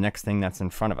do the next thing that's in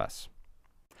front of us.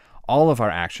 All of our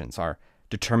actions are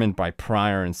determined by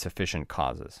prior and sufficient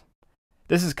causes.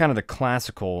 This is kind of the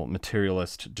classical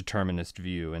materialist determinist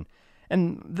view,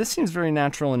 and this seems very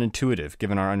natural and intuitive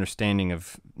given our understanding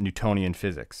of Newtonian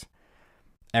physics.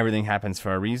 Everything happens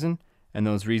for a reason, and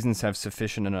those reasons have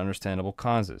sufficient and understandable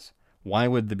causes. Why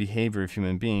would the behavior of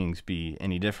human beings be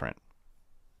any different?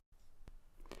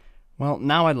 Well,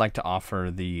 now I'd like to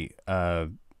offer the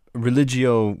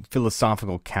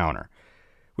religio-philosophical counter,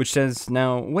 which says,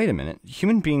 now, wait a minute,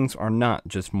 human beings are not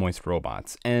just moist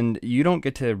robots, and you don't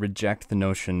get to reject the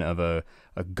notion of a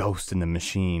ghost in the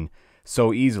machine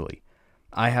so easily.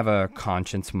 I have a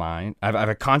conscious mind. I have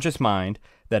a conscious mind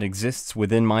that exists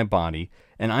within my body,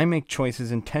 and I make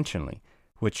choices intentionally,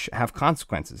 which have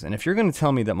consequences. And if you're going to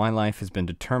tell me that my life has been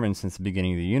determined since the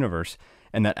beginning of the universe,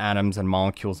 and that atoms and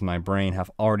molecules in my brain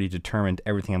have already determined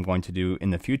everything I'm going to do in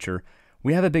the future,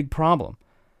 we have a big problem.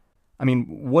 I mean,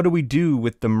 what do we do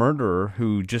with the murderer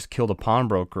who just killed a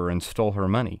pawnbroker and stole her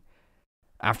money?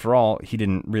 After all, he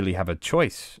didn't really have a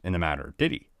choice in the matter,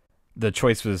 did he? The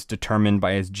choice was determined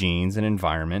by his genes and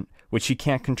environment, which he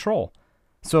can't control.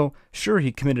 So, sure,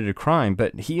 he committed a crime,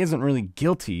 but he isn't really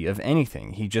guilty of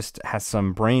anything. He just has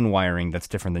some brain wiring that's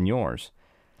different than yours.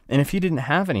 And if he didn't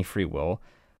have any free will,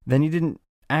 then he didn't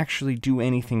actually do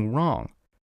anything wrong.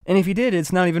 And if he did,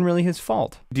 it's not even really his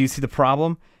fault. Do you see the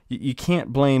problem? You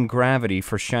can't blame gravity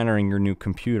for shattering your new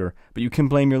computer, but you can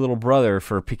blame your little brother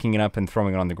for picking it up and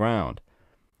throwing it on the ground.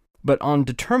 But on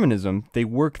determinism, they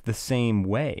work the same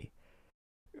way.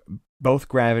 Both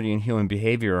gravity and human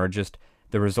behavior are just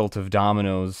the result of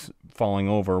dominoes falling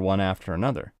over one after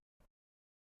another.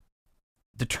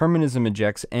 Determinism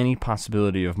ejects any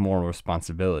possibility of moral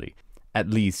responsibility. At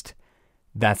least,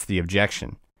 that's the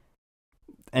objection.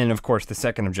 And of course, the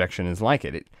second objection is like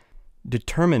it.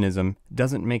 Determinism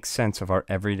doesn't make sense of our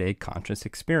everyday conscious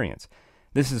experience.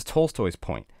 This is Tolstoy's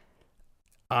point.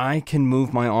 I can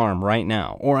move my arm right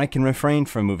now, or I can refrain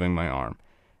from moving my arm.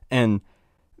 And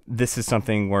this is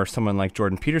something where someone like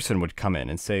Jordan Peterson would come in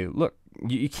and say, look,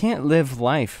 you can't live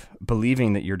life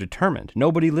believing that you're determined.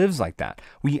 Nobody lives like that.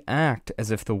 We act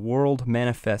as if the world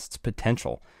manifests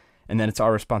potential, and that it's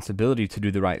our responsibility to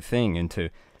do the right thing and to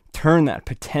turn that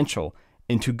potential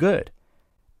into good.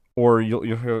 Or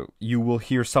you will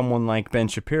hear someone like Ben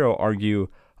Shapiro argue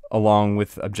along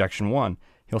with objection one.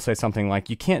 He'll say something like,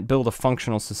 you can't build a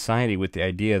functional society with the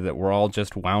idea that we're all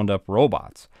just wound up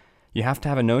robots. You have to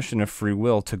have a notion of free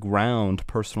will to ground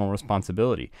personal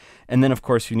responsibility. And then, of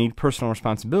course, you need personal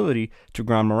responsibility to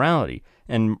ground morality.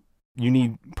 And you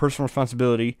need personal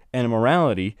responsibility and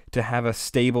morality to have a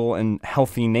stable and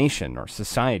healthy nation or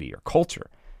society or culture.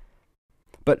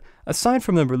 But aside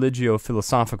from the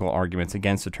religio-philosophical arguments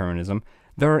against determinism,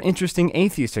 there are interesting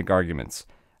atheistic arguments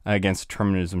against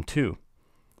determinism too.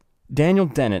 Daniel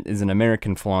Dennett is an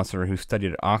American philosopher who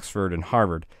studied at Oxford and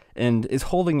Harvard and is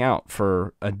holding out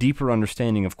for a deeper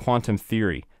understanding of quantum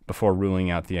theory before ruling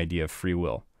out the idea of free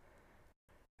will.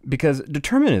 Because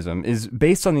determinism is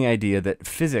based on the idea that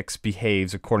physics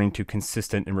behaves according to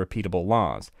consistent and repeatable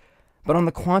laws. But on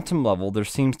the quantum level, there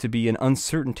seems to be an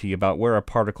uncertainty about where a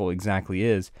particle exactly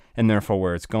is, and therefore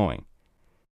where it's going.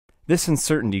 This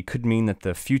uncertainty could mean that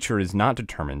the future is not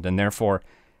determined, and therefore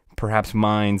perhaps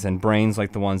minds and brains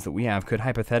like the ones that we have could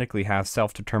hypothetically have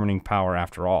self-determining power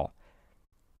after all.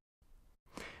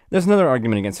 There's another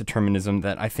argument against determinism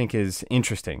that I think is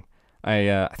interesting.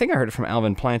 I think I heard it from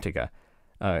Alvin Plantinga.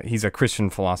 He's a Christian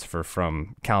philosopher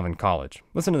from Calvin College.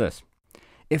 Listen to this.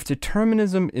 If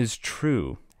determinism is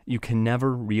true, you can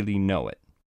never really know it.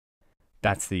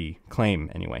 That's the claim,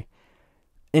 anyway.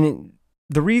 And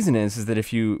the reason is that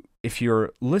if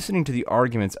you're listening to the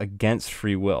arguments against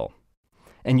free will,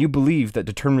 and you believe that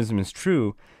determinism is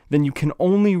true, then you can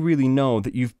only really know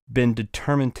that you've been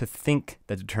determined to think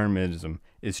that determinism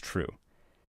is true.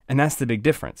 And that's the big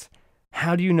difference.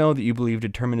 How do you know that you believe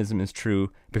determinism is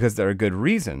true because there are good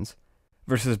reasons,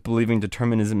 versus believing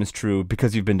determinism is true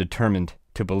because you've been determined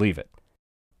to believe it?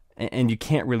 And you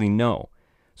can't really know.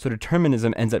 So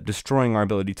determinism ends up destroying our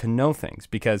ability to know things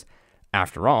because,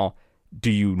 after all, do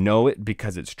you know it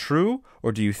because it's true,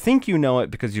 or do you think you know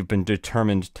it because you've been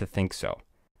determined to think so?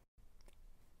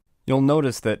 You'll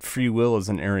notice that free will is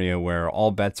an area where all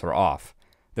bets are off.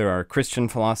 There are Christian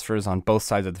philosophers on both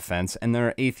sides of the fence, and there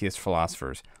are atheist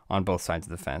philosophers on both sides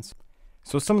of the fence.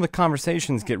 So some of the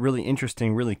conversations get really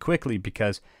interesting really quickly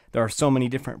because there are so many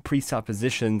different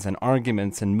presuppositions and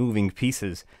arguments and moving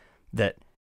pieces that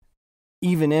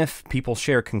even if people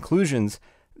share conclusions,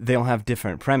 they'll have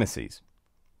different premises.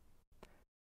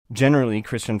 Generally,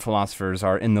 Christian philosophers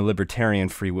are in the libertarian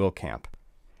free will camp.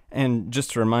 And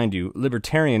just to remind you,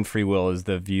 libertarian free will is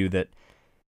the view that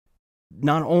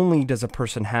not only does a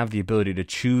person have the ability to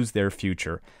choose their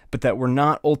future, but that we're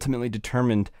not ultimately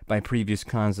determined by previous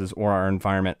causes or our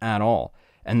environment at all,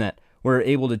 and that we're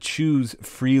able to choose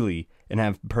freely and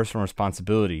have personal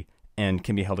responsibility and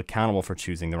can be held accountable for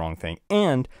choosing the wrong thing.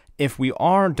 And if we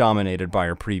are dominated by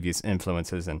our previous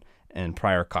influences and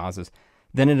prior causes,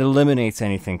 then it eliminates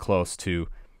anything close to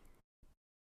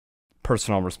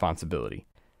personal responsibility.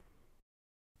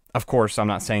 Of course, I'm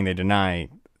not saying they deny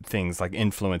things like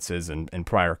influences and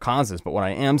prior causes, but what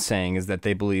I am saying is that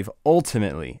they believe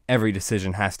ultimately every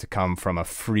decision has to come from a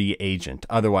free agent.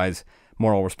 Otherwise,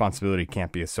 moral responsibility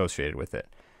can't be associated with it.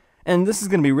 And this is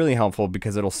going to be really helpful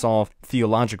because it'll solve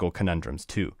theological conundrums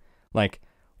too. Like,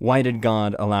 why did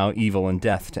God allow evil and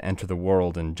death to enter the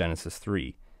world in Genesis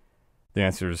 3? The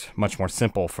answer is much more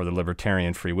simple for the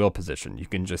libertarian free will position. You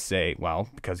can just say, well,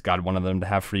 because God wanted them to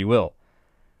have free will.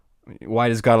 Why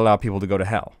does God allow people to go to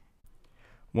hell?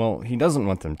 Well, he doesn't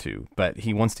want them to, but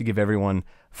he wants to give everyone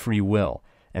free will.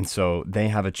 And so they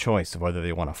have a choice of whether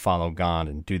they want to follow God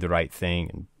and do the right thing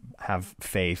and have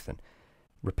faith and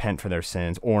repent for their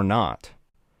sins or not.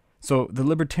 So the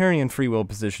libertarian free will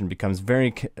position becomes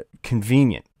very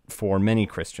convenient for many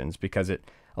Christians because it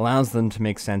allows them to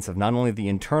make sense of not only the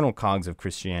internal cogs of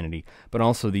Christianity, but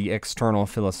also the external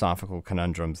philosophical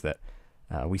conundrums that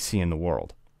we see in the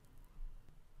world.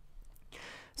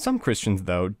 Some Christians,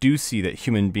 though, do see that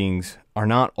human beings are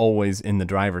not always in the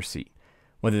driver's seat,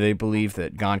 whether they believe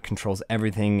that God controls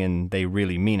everything and they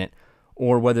really mean it,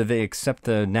 or whether they accept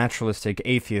the naturalistic,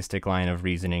 atheistic line of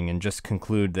reasoning and just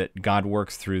conclude that God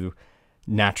works through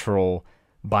natural,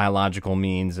 biological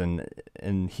means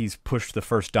and he's pushed the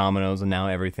first dominoes and now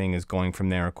everything is going from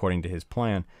there according to his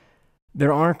plan.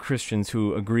 There are Christians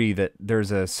who agree that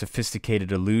there's a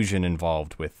sophisticated illusion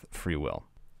involved with free will.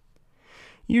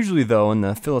 Usually, though, in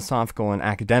the philosophical and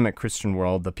academic Christian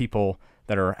world, the people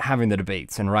that are having the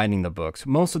debates and writing the books,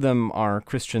 most of them are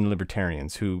Christian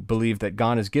libertarians who believe that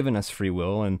God has given us free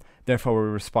will and therefore we're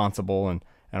responsible and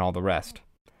all the rest.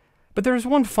 But there is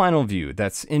one final view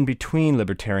that's in between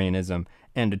libertarianism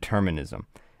and determinism,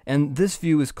 and this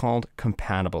view is called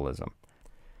compatibilism.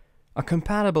 A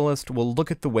compatibilist will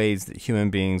look at the ways that human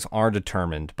beings are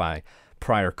determined by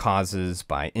prior causes,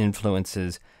 by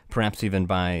influences, perhaps even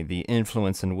by the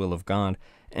influence and will of God,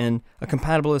 and a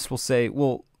compatibilist will say,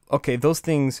 well, okay, those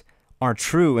things are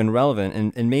true and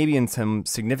relevant, and maybe in some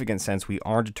significant sense we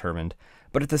are determined,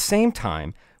 but at the same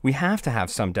time, we have to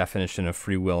have some definition of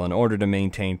free will in order to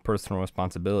maintain personal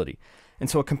responsibility. And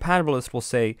so a compatibilist will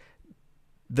say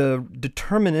the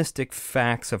deterministic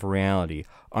facts of reality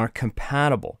are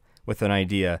compatible with an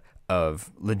idea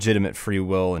of legitimate free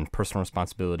will and personal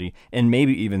responsibility, and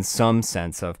maybe even some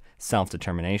sense of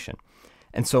self-determination.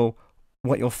 And so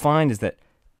what you'll find is that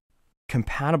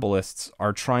compatibilists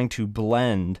are trying to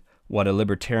blend what a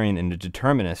libertarian and a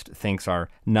determinist thinks are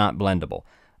not blendable.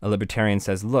 A libertarian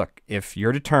says, look, if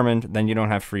you're determined, then you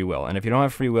don't have free will. And if you don't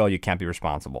have free will, you can't be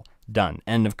responsible. Done.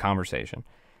 End of conversation.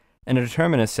 And a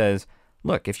determinist says,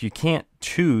 look, if you can't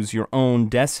choose your own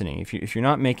destiny, if you're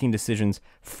not making decisions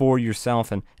for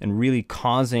yourself and really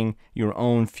causing your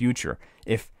own future,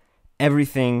 if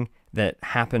everything that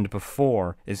happened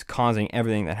before is causing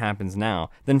everything that happens now,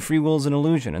 then free will is an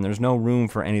illusion, and there's no room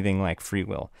for anything like free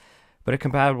will. But a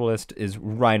compatibilist is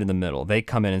right in the middle. They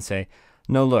come in and say,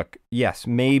 no, look, yes,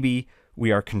 maybe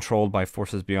we are controlled by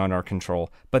forces beyond our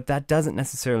control, but that doesn't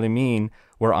necessarily mean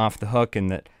we're off the hook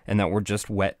and that we're just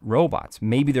wet robots.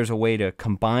 Maybe there's a way to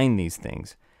combine these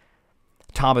things.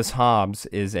 Thomas Hobbes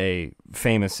is a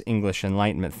famous English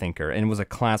Enlightenment thinker and was a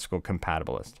classical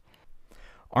compatibilist.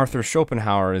 Arthur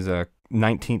Schopenhauer is a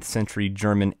 19th century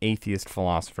German atheist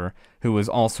philosopher who was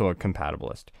also a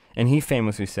compatibilist. And he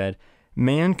famously said,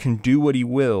 man can do what he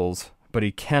wills, but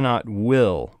he cannot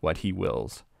will what he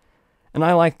wills. And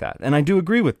I like that, and I do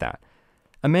agree with that.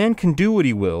 A man can do what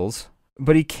he wills,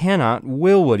 but he cannot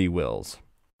will what he wills.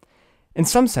 In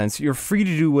some sense, you're free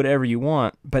to do whatever you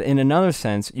want, but in another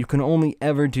sense, you can only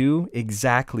ever do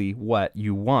exactly what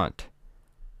you want.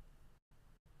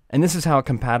 And this is how a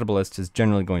compatibilist is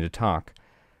generally going to talk.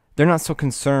 They're not so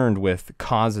concerned with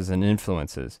causes and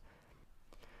influences.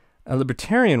 A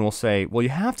libertarian will say, well, you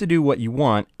have to do what you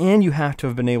want, and you have to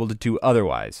have been able to do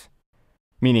otherwise.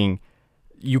 Meaning,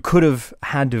 you could have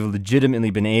had to have legitimately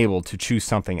been able to choose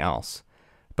something else.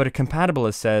 But a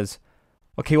compatibilist says,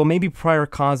 okay, well, maybe prior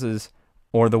causes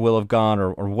or the will of God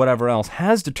or whatever else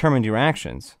has determined your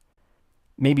actions.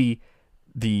 Maybe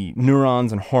the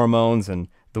neurons and hormones and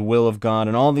the will of God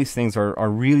and all these things are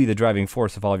really the driving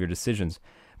force of all of your decisions.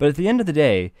 But at the end of the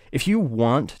day, if you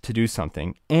want to do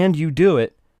something and you do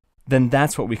it, then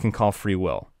that's what we can call free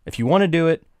will. If you want to do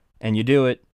it and you do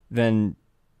it, then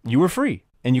you were free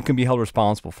and you can be held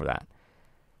responsible for that.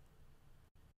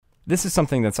 This is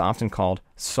something that's often called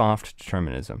soft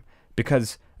determinism,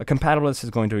 because a compatibilist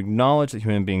is going to acknowledge that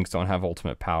human beings don't have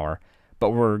ultimate power, but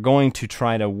we're going to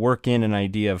try to work in an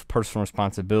idea of personal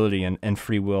responsibility and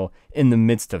free will in the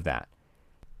midst of that.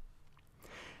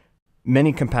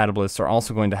 Many compatibilists are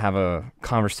also going to have a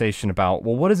conversation about,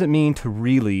 well, what does it mean to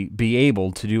really be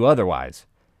able to do otherwise?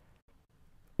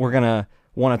 We're going to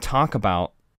want to talk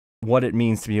about what it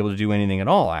means to be able to do anything at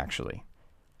all, actually.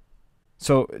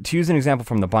 So, to use an example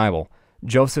from the Bible,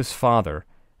 Joseph's father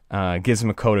gives him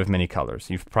a coat of many colors.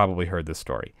 You've probably heard this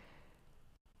story.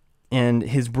 And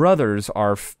his brothers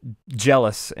are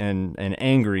jealous and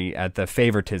angry at the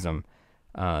favoritism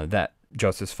that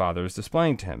Joseph's father is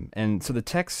displaying to him. And so the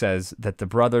text says that the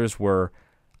brothers were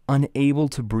unable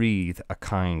to breathe a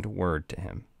kind word to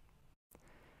him.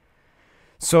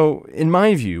 So, in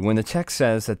my view, when the text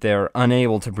says that they're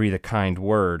unable to breathe a kind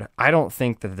word, I don't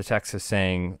think that the text is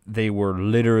saying they were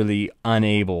literally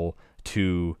unable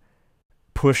to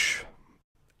push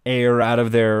air out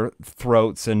of their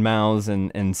throats and mouths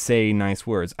and say nice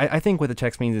words. I think what the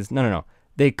text means is, no.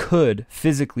 They could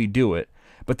physically do it,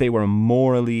 but they were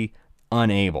morally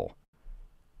unable.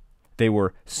 They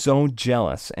were so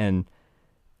jealous and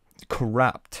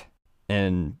corrupt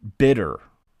and bitter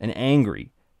and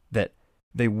angry that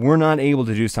they were not able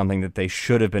to do something that they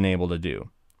should have been able to do.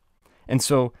 And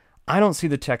so I don't see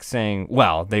the text saying,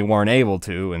 well, they weren't able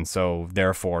to, and so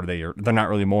therefore they're not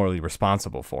really morally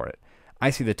responsible for it.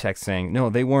 I see the text saying, no,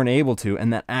 they weren't able to,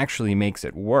 and that actually makes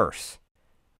it worse.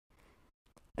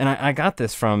 And I got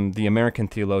this from the American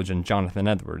theologian Jonathan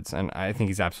Edwards, and I think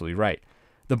he's absolutely right.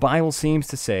 The Bible seems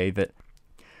to say that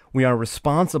we are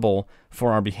responsible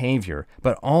for our behavior,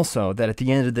 but also that at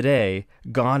the end of the day,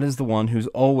 God is the one who's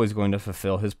always going to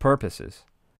fulfill his purposes.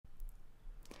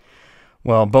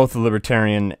 Well, both the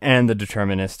libertarian and the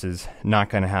determinist is not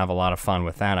going to have a lot of fun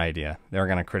with that idea. They're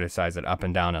going to criticize it up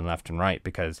and down and left and right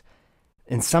because,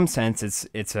 in some sense,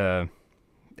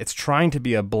 it's trying to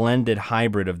be a blended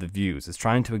hybrid of the views. It's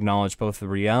trying to acknowledge both the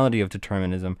reality of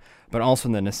determinism, but also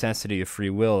the necessity of free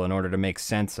will in order to make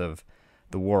sense of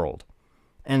the world.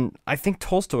 And I think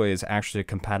Tolstoy is actually a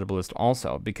compatibilist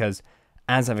also, because,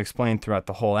 as I've explained throughout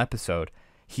the whole episode,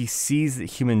 he sees that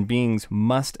human beings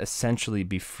must essentially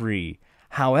be free.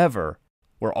 However,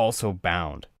 we're also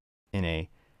bound in a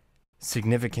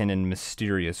significant and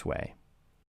mysterious way.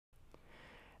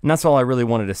 And that's all I really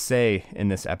wanted to say in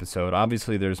this episode.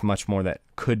 Obviously, there's much more that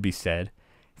could be said.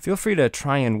 Feel free to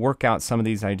try and work out some of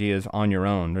these ideas on your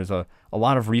own. There's a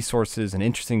lot of resources and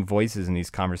interesting voices in these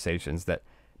conversations that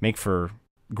make for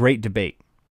great debate.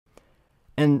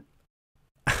 And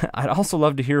I'd also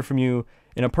love to hear from you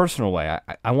in a personal way.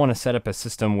 I want to set up a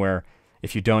system where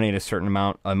if you donate a certain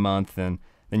amount a month, then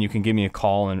you can give me a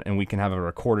call and we can have a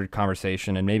recorded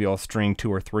conversation, and maybe I'll string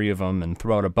 2 or 3 of them and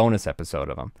throw out a bonus episode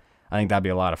of them. I think that'd be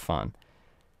a lot of fun.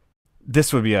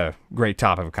 This would be a great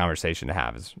topic of conversation to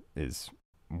have, is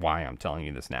why I'm telling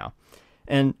you this now.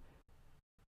 And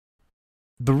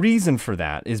the reason for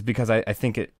that is because I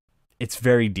think it's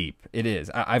very deep. It is.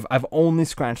 I've only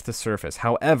scratched the surface.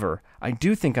 However, I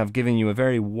do think I've given you a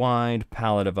very wide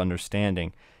palette of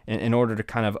understanding in order to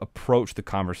kind of approach the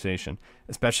conversation,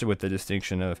 especially with the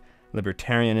distinction of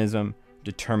libertarianism,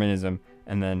 determinism,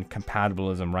 and then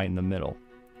compatibilism right in the middle.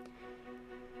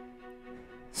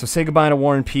 So say goodbye to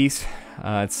War and Peace.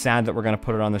 It's sad that we're going to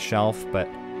put it on the shelf, but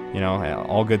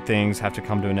all good things have to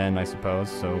come to an end, I suppose.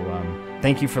 So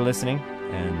thank you for listening,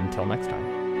 and until next time.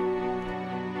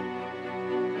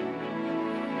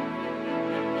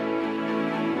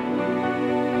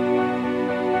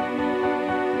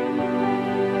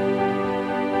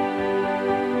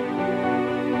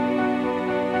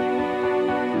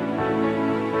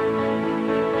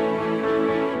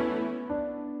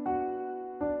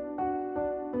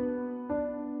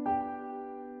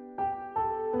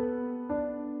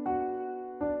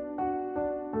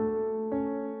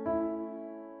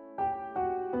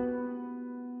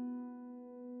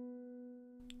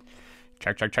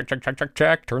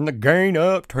 Check. Turn the gain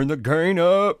up. Trying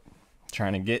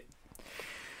to get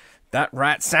that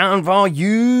right sound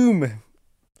volume.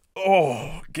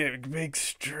 Oh, get a big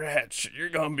stretch. You're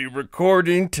going to be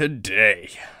recording today.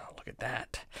 Look at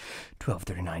that.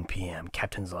 12:39 p.m.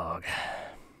 Captain's Log.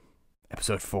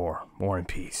 Episode 4, War and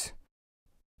Peace.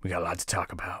 We got a lot to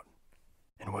talk about.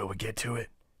 And will we get to it?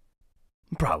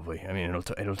 Probably. I mean,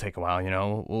 it'll take a while,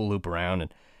 We'll loop around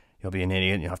and you'll be an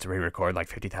idiot and you'll have to re-record like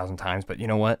 50,000 times. But you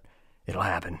know what? It'll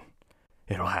happen.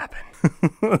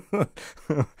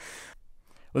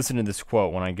 Listen to this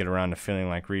quote when I get around to feeling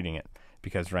like reading it,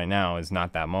 because right now is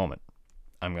not that moment.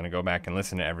 I'm going to go back and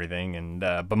listen to everything and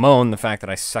bemoan the fact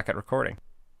that I suck at recording.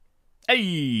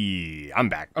 Hey, I'm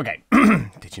back. Okay.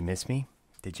 Did you miss me?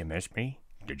 Did you miss me?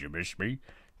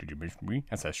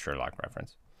 That's a Sherlock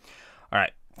reference. All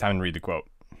right. Time to read the quote.